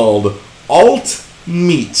Sprouts called alt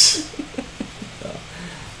meat.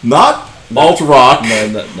 Not alt rock.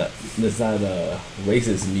 No, it's not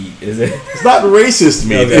racist meat, is it? It's not racist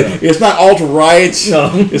meat. Okay. It's not alt right.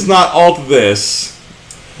 No. It's not alt this.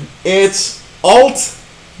 It's alt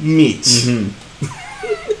meat.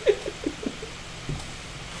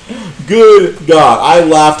 Good God, I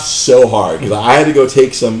laughed so hard because I had to go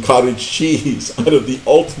take some cottage cheese out of the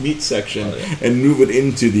alt meat section and move it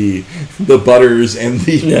into the butters and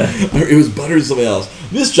it was butters and something else.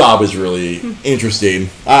 This job is really interesting.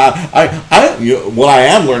 What I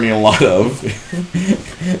am learning a lot of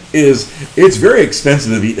is it's very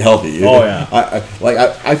expensive to eat healthy. Oh yeah.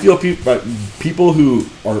 I feel people who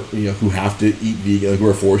are who have to eat vegan, who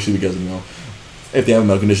are forced to because if they have a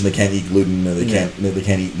medical condition, they can't eat gluten, or they can't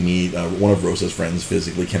eat meat. One of Rosa's friends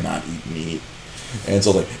physically cannot eat meat, and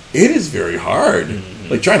so it is very hard.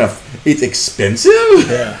 It's expensive.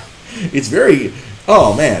 Yeah, it's very.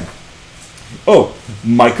 Oh man. Oh,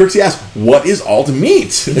 Mike Kirksey asked, "What is alt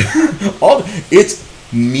meat?" It's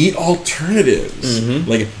meat alternatives,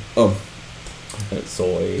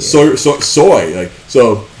 soy.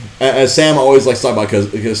 As Sam always likes to talk about,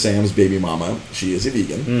 because Sam's baby mama, she is a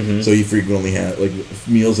vegan, so he frequently has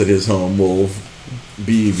meals at his home will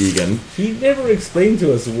be vegan. He never explained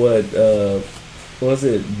to us what was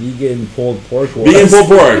it, vegan pulled pork was. Vegan pulled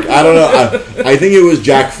pork. I don't know. I think it was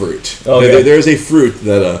jackfruit. Okay. There's a fruit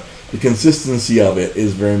that the consistency of it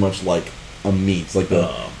is very much like a meat.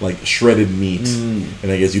 It's like shredded meat,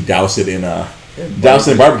 and I guess you douse it in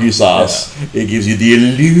barbecue sauce. Yeah. It gives you the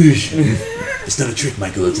illusion. It's not a trick,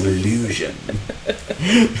 Michael. It's an illusion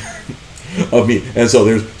of meat. And so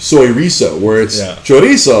there's soy riso, where it's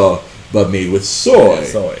chorizo but made with soy.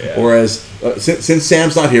 Whereas since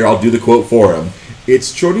Sam's not here, I'll do the quote for him.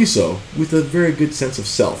 It's chorizo with a very good sense of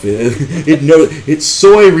self. It's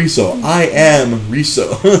soy riso. I am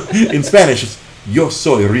riso. In Spanish, it's yo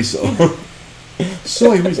soy riso.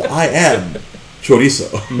 Soy riso. I am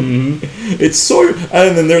chorizo. It's soy,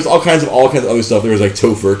 and then there's all kinds of other stuff. There's like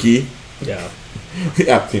tofurkey.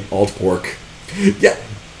 Alt pork. Yeah,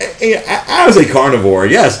 as a carnivore,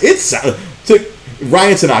 yes, to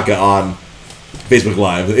Ryan Tanaka on Facebook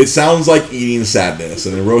Live. It sounds like eating sadness,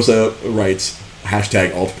 and then Rosa writes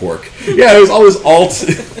 #alt pork. Yeah, it was always alt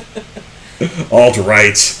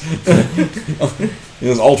right. It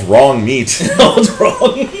was alt wrong meat. Alt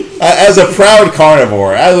wrong. As a proud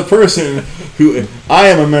carnivore, as a person who I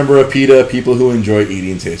am a member of PETA, people who enjoy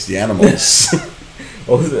eating tasty animals.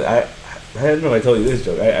 What was it? I don't know if I told you this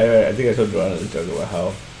joke. I think I told Joanna this joke about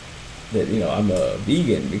how that I'm a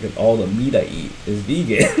vegan because all the meat I eat is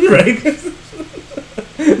vegan, right?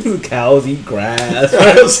 Cows eat grass.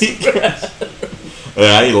 Cows eat grass.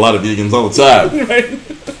 Yeah, I eat a lot of vegans all the time. Right?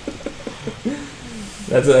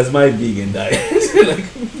 That's my vegan diet.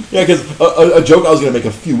 Yeah, because a joke I was going to make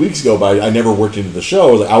a few weeks ago, but I never worked into the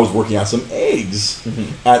show, was I was working out some eggs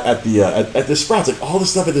at the Sprouts. Like all the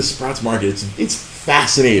stuff at the Sprouts market, it's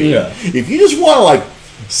fascinating. Yeah. If you just want to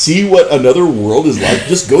see what another world is like,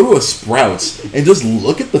 just go to a Sprouts and just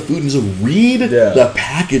look at the food and just read the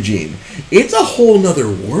packaging. It's a whole nother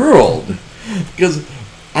world. Because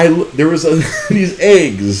there was these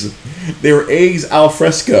eggs. They were eggs al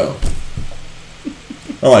fresco.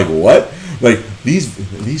 I'm like, what? Like,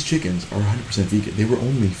 these chickens are 100% vegan. They were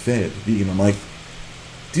only fed vegan. I'm like,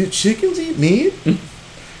 do chickens eat meat?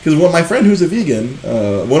 Because my friend who's a vegan,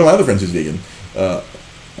 one of my other friends who's vegan,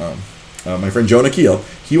 my friend Jonah Keel,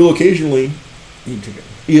 he will occasionally eat chicken.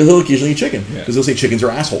 He'll occasionally eat chicken because he'll say chickens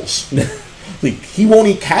are assholes. Like, he won't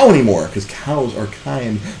eat cow anymore because cows are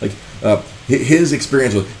kind. Like, his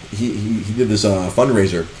experience was he did this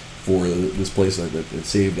fundraiser for this place that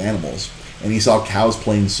saved animals, and he saw cows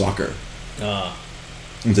playing soccer.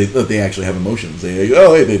 And they actually have emotions.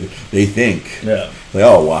 They think. Yeah. Like,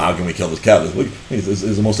 oh, well, how can we kill this cow? Look, this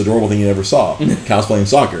is the most adorable thing you ever saw. Cows playing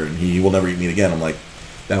soccer, and he will never eat meat again. I'm like,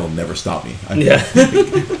 that will never stop me.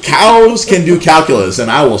 Cows can do calculus, and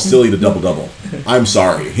I will still eat a double-double. I'm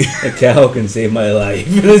sorry. A cow can save my life.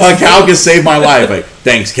 A cow can save my life. Like,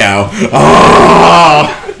 thanks, cow. Oh,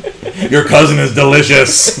 your cousin is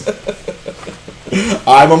delicious.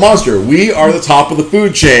 I'm a monster. We are the top of the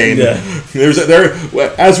food chain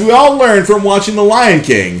As we all learned from watching The Lion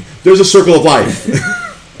King, there's a circle of life.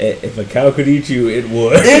 If a cow could eat you, it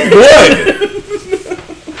would. It would.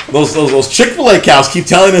 Those Chick-fil-A cows keep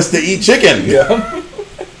telling us to eat chicken. Yeah.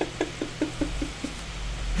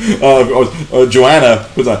 Joanna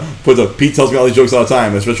Pete tells me all these jokes all the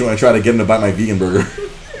time, especially when I try to get him to buy my vegan burger.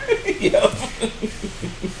 Yep.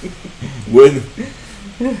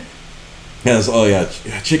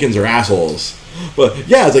 Chickens are assholes. But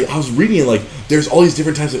yeah, it's like I was reading like there's all these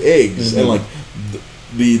different types of eggs, and like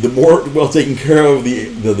the more well taken care of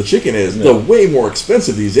the chicken is, the way more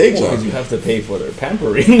expensive these eggs are. Because you have to pay for their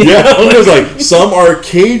pampering. Yeah, because like some are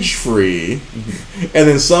cage free, and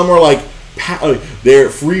then some are like they're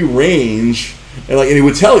free range, and like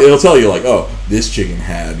it'll tell you like, oh, this chicken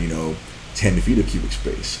had 10 feet of cubic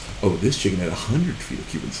space. Oh, this chicken had 100 feet of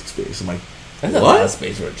cubic space. I'm like, that's a lot of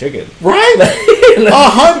space for a chicken, right?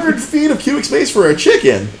 100 feet of cubic space for a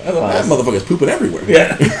chicken. That motherfucker's pooping everywhere.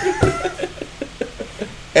 Yeah.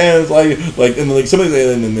 And it's like and like somebody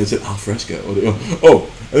and then they said al fresco. Oh,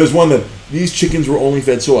 and there's one that these chickens were only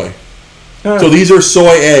fed soy. So these are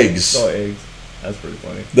soy eggs. Soy eggs. That's pretty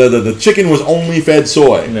funny. The chicken was only fed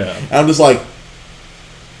soy. Yeah. And I'm just like,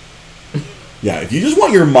 yeah, if you just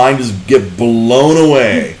want your mind to just get blown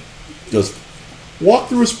away, just walk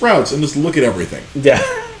through a Sprouts and just look at everything. Yeah.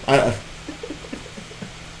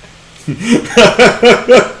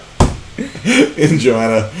 And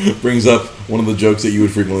Joanna brings up one of the jokes that you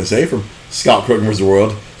would frequently say from Scott Pilgrim's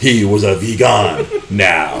World. He was a vegan.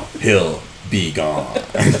 Now he'll be gone.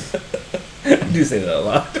 You do say that a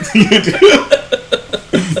lot. You do.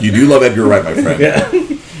 You do love Edgar Wright, my friend. Yeah.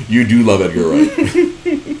 You do love Edgar Wright.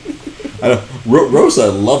 I know.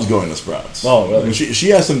 Rosa loves going to Sprouts. Oh, really? And she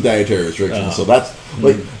has some dietary restrictions, so that's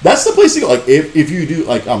that's the place to go. Like if you do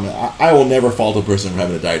I will never fault a person for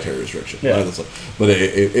having a dietary restriction. Yeah. Right? But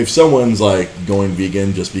if someone's like going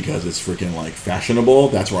vegan just because it's freaking like fashionable,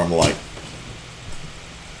 that's where I'm like,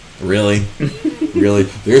 really, really.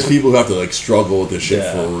 There's people who have to like struggle with this shit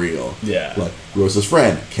for real. Yeah. Like Rosa's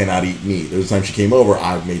friend cannot eat meat. There was a time she came over,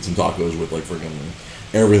 I made some tacos with like freaking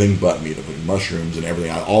everything but meat, like mushrooms and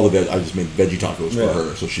everything. All the I just made veggie tacos for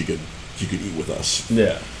her so she could eat with us.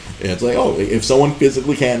 Yeah. And it's like, oh, if someone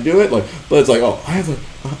physically can't do it, like, but it's like, oh, I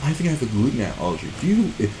think I have a gluten allergy. Do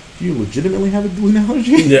you legitimately have a gluten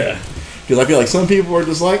allergy? Yeah. Because I feel like some people are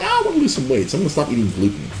just like, I want to lose some weight, so I'm gonna stop eating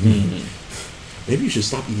gluten. Mm-hmm. Maybe you should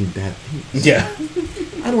stop eating bad things. Yeah.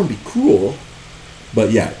 I don't want to be cruel,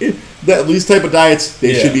 but yeah, these type of diets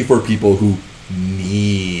they should be for people who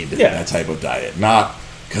need that type of diet, not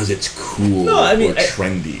because it's cool or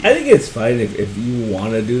trendy. I think it's fine if you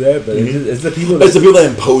want to do that, but it's the people. It's the people that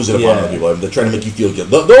impose it upon other people. They're trying to make you feel good.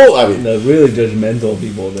 The really judgmental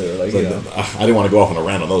people that are like, I didn't want to go off on a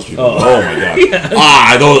rant on those people. Oh, my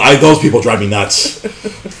god! Those people drive me nuts.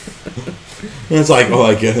 And it's like,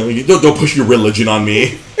 don't push your religion on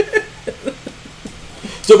me.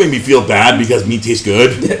 Don't make me feel bad because meat tastes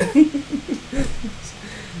good.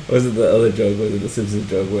 Was it the other joke? Was it the Simpsons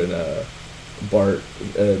joke when Bart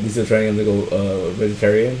he's trying to go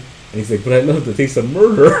vegetarian, and he's like, "But I love the taste of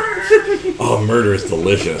murder." Oh, murder is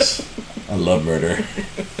delicious. I love murder.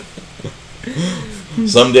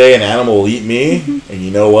 Someday an animal will eat me, and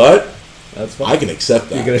you know what? That's fine. I can accept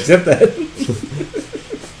that. You can accept that.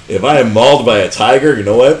 If I am mauled by a tiger, you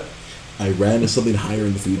know what? I ran to something higher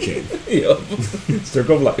in the food chain. Yep.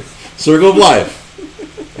 Circle of life. Circle of life.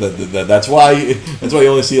 That's why you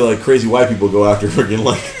only see like crazy white people go after freaking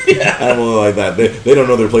like animals like that. They don't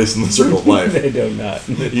know their place in the circle of life. They do not.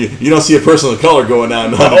 You don't see a person of color going out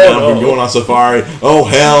and going on safari. Oh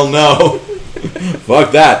hell no!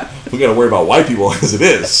 Fuck that. We gotta worry about white people as it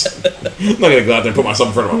is. I'm not gonna go out there and put myself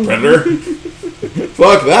in front of a predator.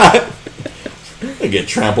 Fuck that. I get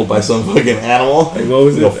trampled by some fucking animal. Like, what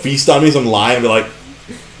was They'll feast on me, some lion, and be like,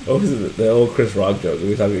 what was it? The old Chris Rock joke. He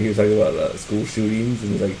was talking about school shootings,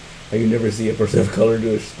 and he's like, how you never see a person of color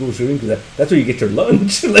do a school shooting because that's where you get your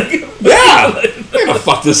lunch. Like, yeah, I'm gonna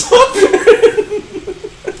fuck this up.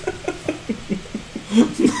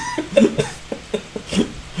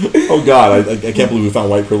 Oh God, I can't believe we found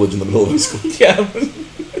white privilege in the middle of this school. Yeah.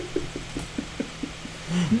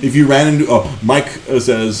 If you ran into Mike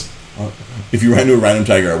says, if you ran into a random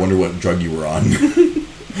tiger, I wonder what drug you were on.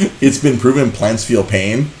 It's been proven plants feel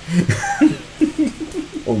pain.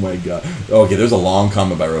 Oh my God. Okay, there's a long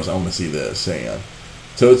comment by Rose. I want to see this. Hang on.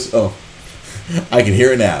 Totes. Oh, I can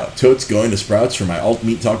hear it now. Totes going to Sprouts for my alt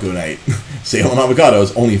meat taco night. Sale on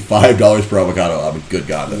avocados, only $5 per avocado. I mean, good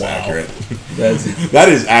God, that's accurate. That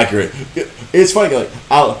is accurate. It's funny. Like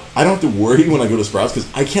I don't have to worry when I go to Sprouts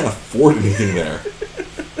because I can't afford anything there.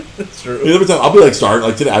 true. Every time I'll be like starving.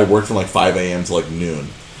 Like today, I worked from like 5 a.m. to like noon,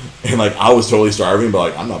 and like I was totally starving. But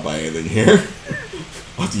like I'm not buying anything here.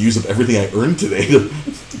 I'll have to use up everything I earned today to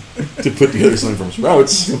put together something from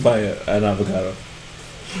Sprouts. Buy an avocado.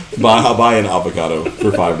 I'll buy an avocado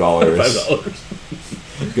for $5.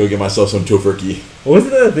 $5. Go get myself some tofurkey. What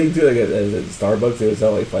was the thing too? Like at Starbucks, they would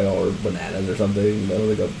sell like $5 bananas or something. That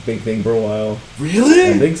was like a big thing for a while.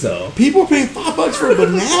 Really? I think so. People are paying $5 for a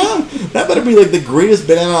banana? That better be like the greatest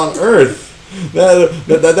banana on earth.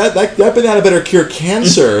 That banana better cure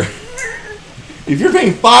cancer. If you're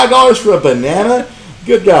paying $5 for a banana,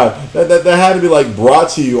 good God, that had to be like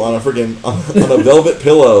brought to you on a freaking on a velvet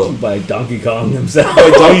pillow By Donkey Kong himself.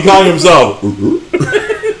 by Donkey Kong himself.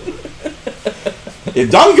 If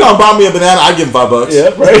Donkey Kong bought me a banana, I'd give him $5.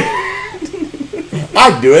 Yep, right.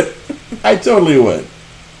 I'd do it. I totally would.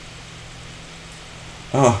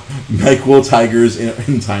 Oh, NyQuil tigers in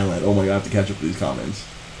Thailand. Oh my God, I have to catch up with these comments.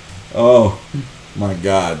 Oh my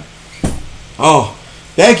God. Oh,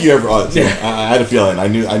 thank you, everyone. I had a feeling. I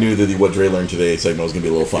knew that the What Dre Learned Today segment was gonna be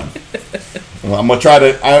a little fun. I'm gonna try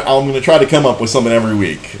to come up with something every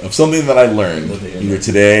week of something that I learned either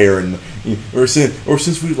today or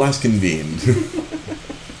since we last convened.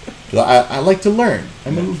 I like to learn.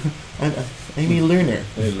 I'm a learner.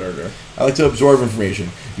 I like to absorb information.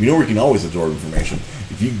 You know where you can always absorb information?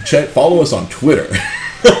 If you follow us on Twitter.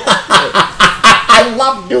 I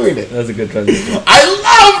love doing it. That's a good transition. I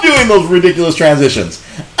love doing those ridiculous transitions.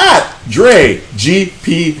 At Dre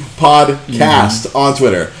GP Podcast on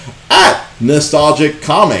Twitter. At Nostalgic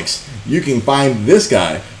Comics. You can find this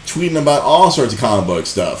guy tweeting about all sorts of comic book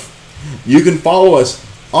stuff. You can follow us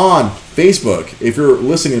on Facebook. If you're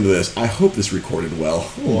listening to this, I hope this recorded well.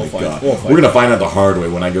 Oh my God. We're going to find out the hard way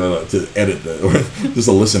when I go to edit or just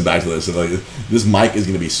to listen back to this. And like, this mic is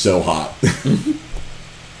going to be so hot.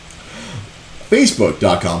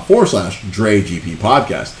 Facebook.com/DreGP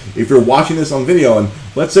Podcast. If you're watching this on video, and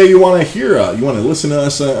let's say you want to listen to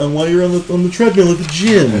us while you're on the treadmill at the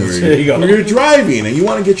gym, or you're driving, and you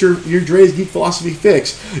want to get your Dre's Geek Philosophy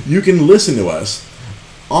fix, you can listen to us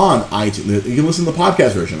on iTunes. You can listen to the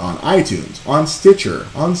podcast version on iTunes, on Stitcher,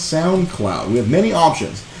 on SoundCloud. We have many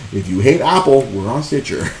options. If you hate Apple, we're on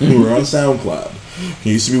Stitcher. We're on SoundCloud. It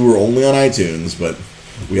used to be we were only on iTunes, but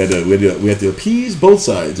we had to appease both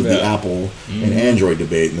sides of the Apple and Android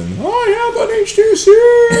debate, and then I have an HTC.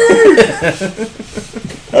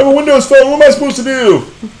 I have a Windows phone. What am I supposed to do?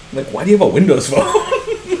 Like, why do you have a Windows phone?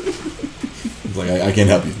 It's like I can't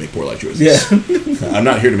help you make poor life choices. Yeah. I'm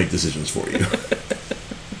not here to make decisions for you.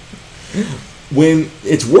 When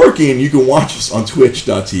it's working, you can watch us on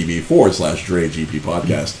twitch.tv/DreGP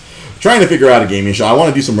Podcast. Trying to figure out a gaming show. I want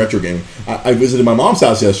to do some retro gaming. I visited my mom's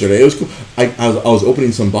house yesterday. It was cool. I was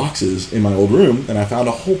opening some boxes in my old room, and I found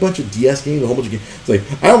a whole bunch of DS games, a whole bunch of games. It's like,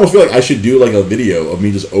 I almost feel like I should do like a video of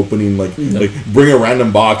me just opening, like bring a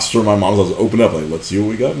random box from my mom's house, open up, like, let's see what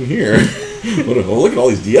we got in here. Look at all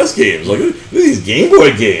these DS games. Like, look at these Game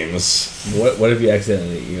Boy games. What if you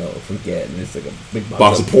accidentally, forget, and it's like a big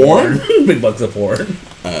box of porn? Big box of porn.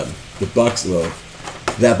 That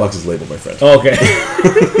box is labeled, my friend. Oh, okay.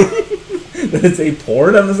 Does it say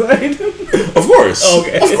porn on the side? Of course.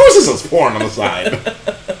 Okay. Of course it says porn on the side.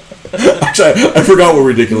 Actually, I forgot what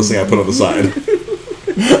ridiculous thing I put on the side.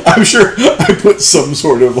 I'm sure I put some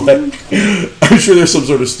sort of I'm sure there's some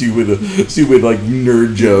sort of stupid like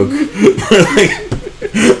nerd joke.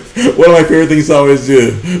 One of my favorite things to always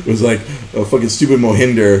do was like a fucking stupid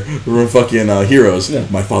Mohinder or fucking Heroes. Yeah.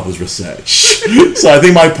 My father's research. So I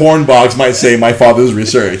think my porn box might say my father's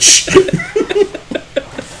research.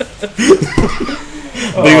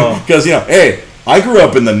 Because hey, I grew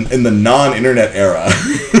up in the non-internet era.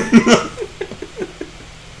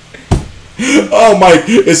 Oh, Mike,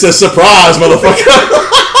 it says surprise, motherfucker.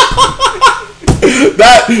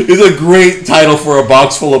 That is a great title for a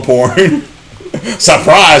box full of porn.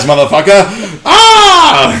 Surprise, motherfucker.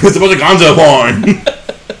 Ah, it's a bunch of gonzo porn.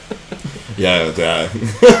 Yeah,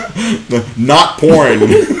 not porn.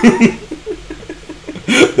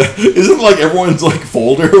 Isn't like everyone's like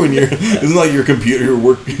folder when isn't like your computer, your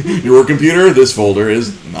work computer, this folder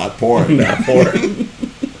is not porn. Not porn.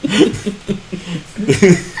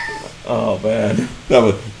 Oh man.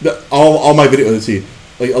 All my videos, let's see.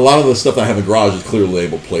 Like, a lot of the stuff that I have in the garage is clearly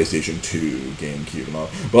labeled PlayStation 2, GameCube, and all.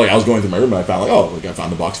 But, like, I was going through my room and I found, I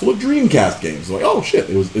found a box full of Dreamcast games. Like, oh, shit,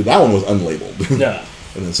 that one was unlabeled. Yeah.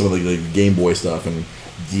 And then some of the Game Boy stuff and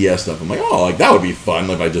DS stuff. I'm like, that would be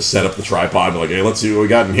fun if I just set up the tripod and, like, hey, let's see what we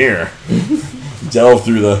got in here. Delve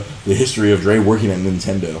through the history of Dre working at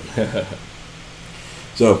Nintendo.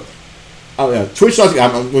 So,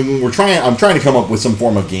 Twitch.tv. I'm trying to come up with some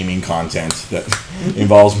form of gaming content that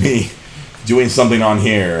involves me doing something on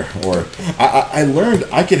here. Or I learned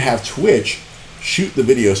I could have Twitch shoot the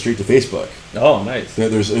video straight to Facebook. Oh, nice.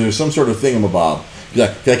 There's some sort of thingamabob.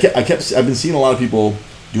 I've been seeing a lot of people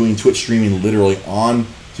doing Twitch streaming literally on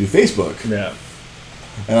to Facebook. Yeah.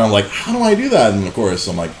 And I'm like, how do I do that? And of course,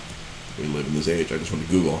 I'm like, we live in this age. I just went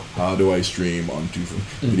to Google, how do I stream onto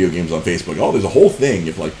video games on Facebook? Oh, there's a whole thing.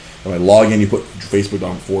 If when I log in, you put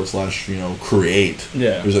Facebook.com/create.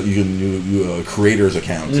 Yeah. You can do a creator's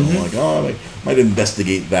account. So I'm like, I might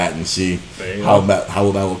investigate that and see how that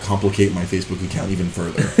will complicate my Facebook account even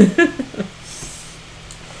further.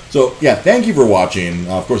 So, yeah, thank you for watching.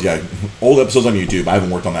 Of course, yeah, old episodes on YouTube. I haven't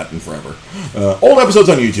worked on that in forever. Old episodes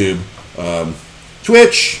on YouTube.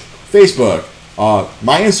 Twitch, Facebook,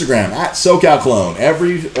 my Instagram, @SoCalClone.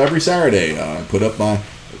 Every Saturday, I put up the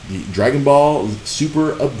Dragon Ball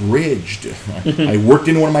Super Abridged. I worked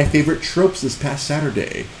in one of my favorite tropes this past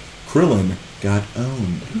Saturday. Krillin got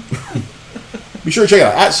owned. Be sure to check it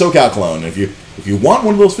out, @SoCalClone. If you want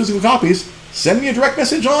one of those physical copies, send me a direct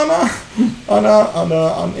message on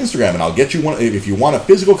Instagram, and I'll get you one. If you want a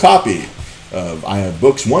physical copy, I have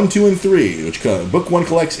books 1, 2, and 3. Which book 1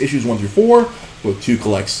 collects issues 1 through 4. Book 2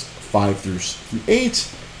 collects 5 through 8,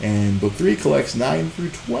 and book 3 collects 9 through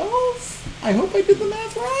 12. I hope I did the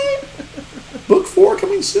math right. Book 4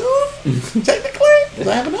 coming soon. Technically, does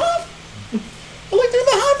I have enough? I like doing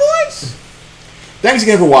the high voice. Thanks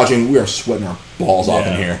again for watching. We are sweating our balls off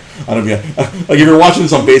in here. I don't know if you're watching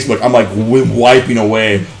this on Facebook, I'm like wiping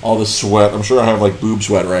away all the sweat. I'm sure I have boob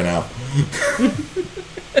sweat right now.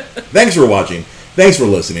 Thanks for watching. Thanks for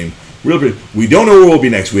listening. We don't know where we'll be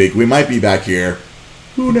next week. We might be back here.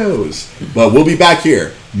 Who knows? But we'll be back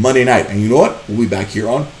here Monday night. And you know what? We'll be back here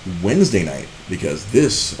on Wednesday night. Because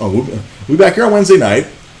we'll be back here on Wednesday night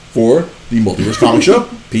for the Multiverse Comic Show,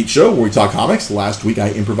 Pete Show, where we talk comics. Last week I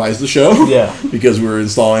improvised the show. Yeah. Because we were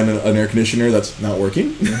installing an air conditioner that's not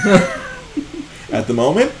working at the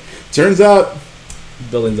moment. Turns out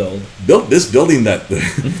building's old. This building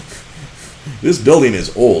is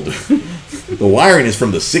old. The wiring is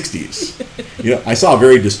from the 60s. I saw a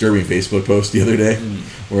very disturbing Facebook post the other day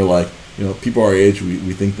where people our age,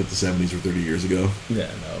 we think that the 70s were 30 years ago. Yeah,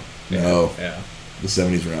 No. Yeah. The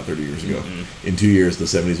 70s were not 30 years ago. In 2 years, the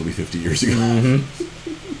 70s will be 50 years ago.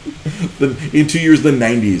 In 2 years, the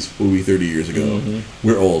 90s will be 30 years ago.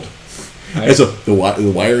 We're old. And so the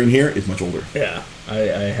wiring here is much older. Yeah. I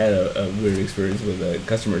had a weird experience with a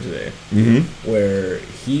customer today where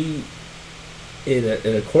he, in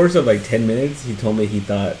a course of 10 minutes, he told me he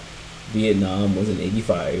thought Vietnam was in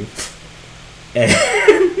 85.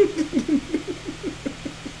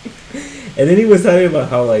 And then he was talking about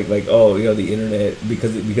how the internet,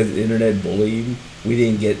 because the internet bullied, we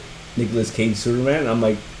didn't get Nicolas Cage Superman. I'm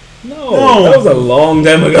like, no, that was a long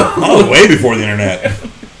time ago. That was way before the internet.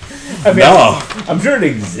 I mean, I'm sure it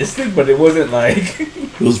existed, but it wasn't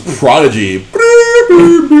it was Prodigy.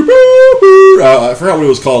 I forgot what it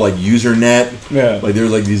was called, Usernet. Yeah. There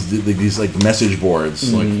was these message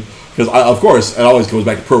boards, because of course it always goes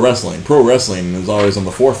back to pro wrestling. Pro wrestling is always on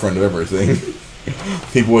the forefront of everything.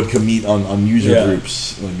 People would meet on user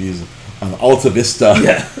groups, these on Alta Vista.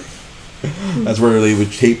 Yeah. That's where they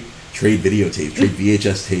would trade videotapes, trade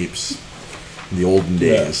VHS tapes in the olden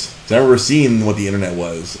days. So I remember seeing what the internet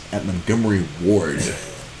was at Montgomery Ward.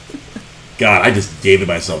 God, I just gave it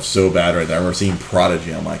myself so bad right there. I remember seeing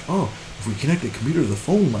Prodigy. I'm like, if we connect the computer to the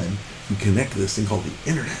phone line, we connect to this thing called the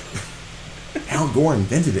internet. Al Gore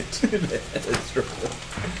invented it. That's true.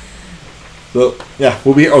 So, yeah,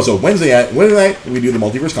 we'll be here. So Wednesday night, we do the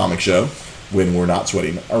Multiverse Comic Show when we're not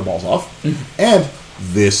sweating our balls off. And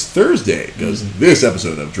this Thursday, because this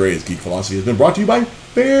episode of Dre's Geek Philosophy has been brought to you by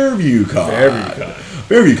Fairview Con.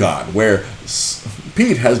 Fairview Con, where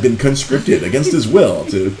Pete has been conscripted against his will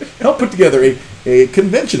to help put together a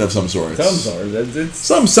convention of some sort.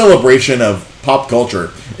 Some celebration of pop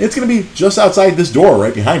culture. It's going to be just outside this door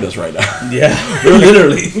right behind us right now. Yeah,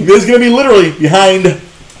 literally. It's going to be literally behind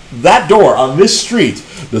that door on this street.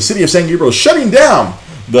 The city of San Gabriel is shutting down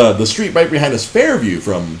the street right behind us, Fairview,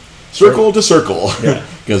 from circle to circle. Yeah.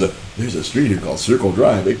 Because there's a street here called Circle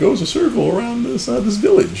Drive. It goes a circle around this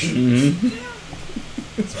village.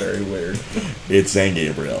 It's very weird. It's San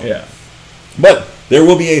Gabriel. Yeah. But there's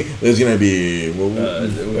going to be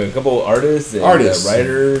a couple artists, writers,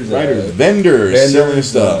 vendors, selling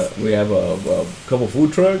stuff. We have a couple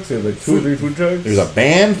food trucks. We have 2 or 3 food trucks. There's a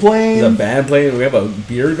band playing. We have a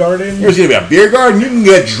beer garden. There's going to be a beer garden. You can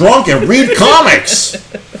get drunk and read comics.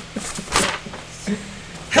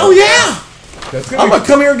 Hell yeah! I'm gonna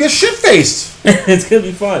come here and get shit faced. It's gonna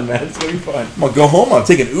be fun, man. It's gonna be fun. I'm gonna go home. I'm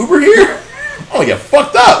taking Uber here. I'm gonna get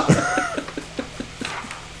fucked up.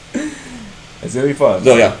 It's gonna be fun.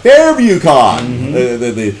 So yeah, Fairview Con,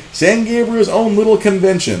 the San Gabriel's own little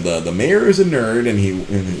convention. The mayor is a nerd,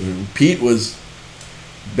 and Pete was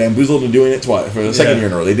bamboozled into doing it twice for the second year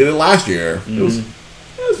in a row. They did it last year. It was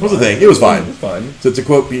the thing. It was fine. It was fine. So to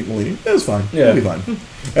quote Pete Molini, it was fine. Yeah. It'll be fine.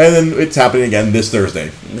 And then it's happening again this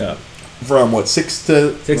Thursday. Yeah. From what 6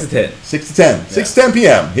 to 10. 6 to 10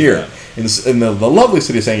 p.m. here in the lovely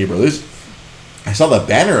city of San Gabriel. I saw the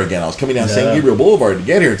banner again. I was coming down San Gabriel Boulevard to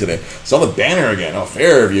get here today. Saw the banner again. Oh,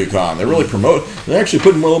 Fairview Con. They're really They're actually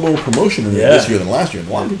putting a little more promotion in this year than last year. A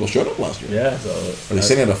lot of people showed up last year. Yeah. So are they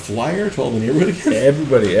sending out a flyer to all the neighborhood again?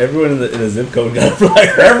 Everyone in the zip code got a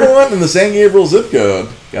flyer. Everyone in the San Gabriel zip code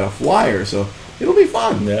got a flyer. So it'll be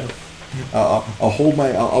fun. Yeah.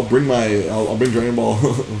 I'll bring Dragon Ball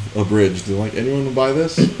abridged. Like, anyone to buy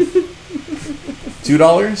this? $2,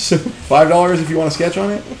 $5 if you want to sketch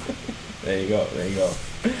on it. There you go.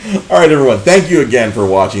 All right, everyone. Thank you again for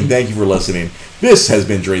watching. Thank you for listening. This has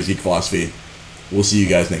been Dre's Geek Philosophy. We'll see you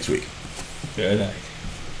guys next week. Good night.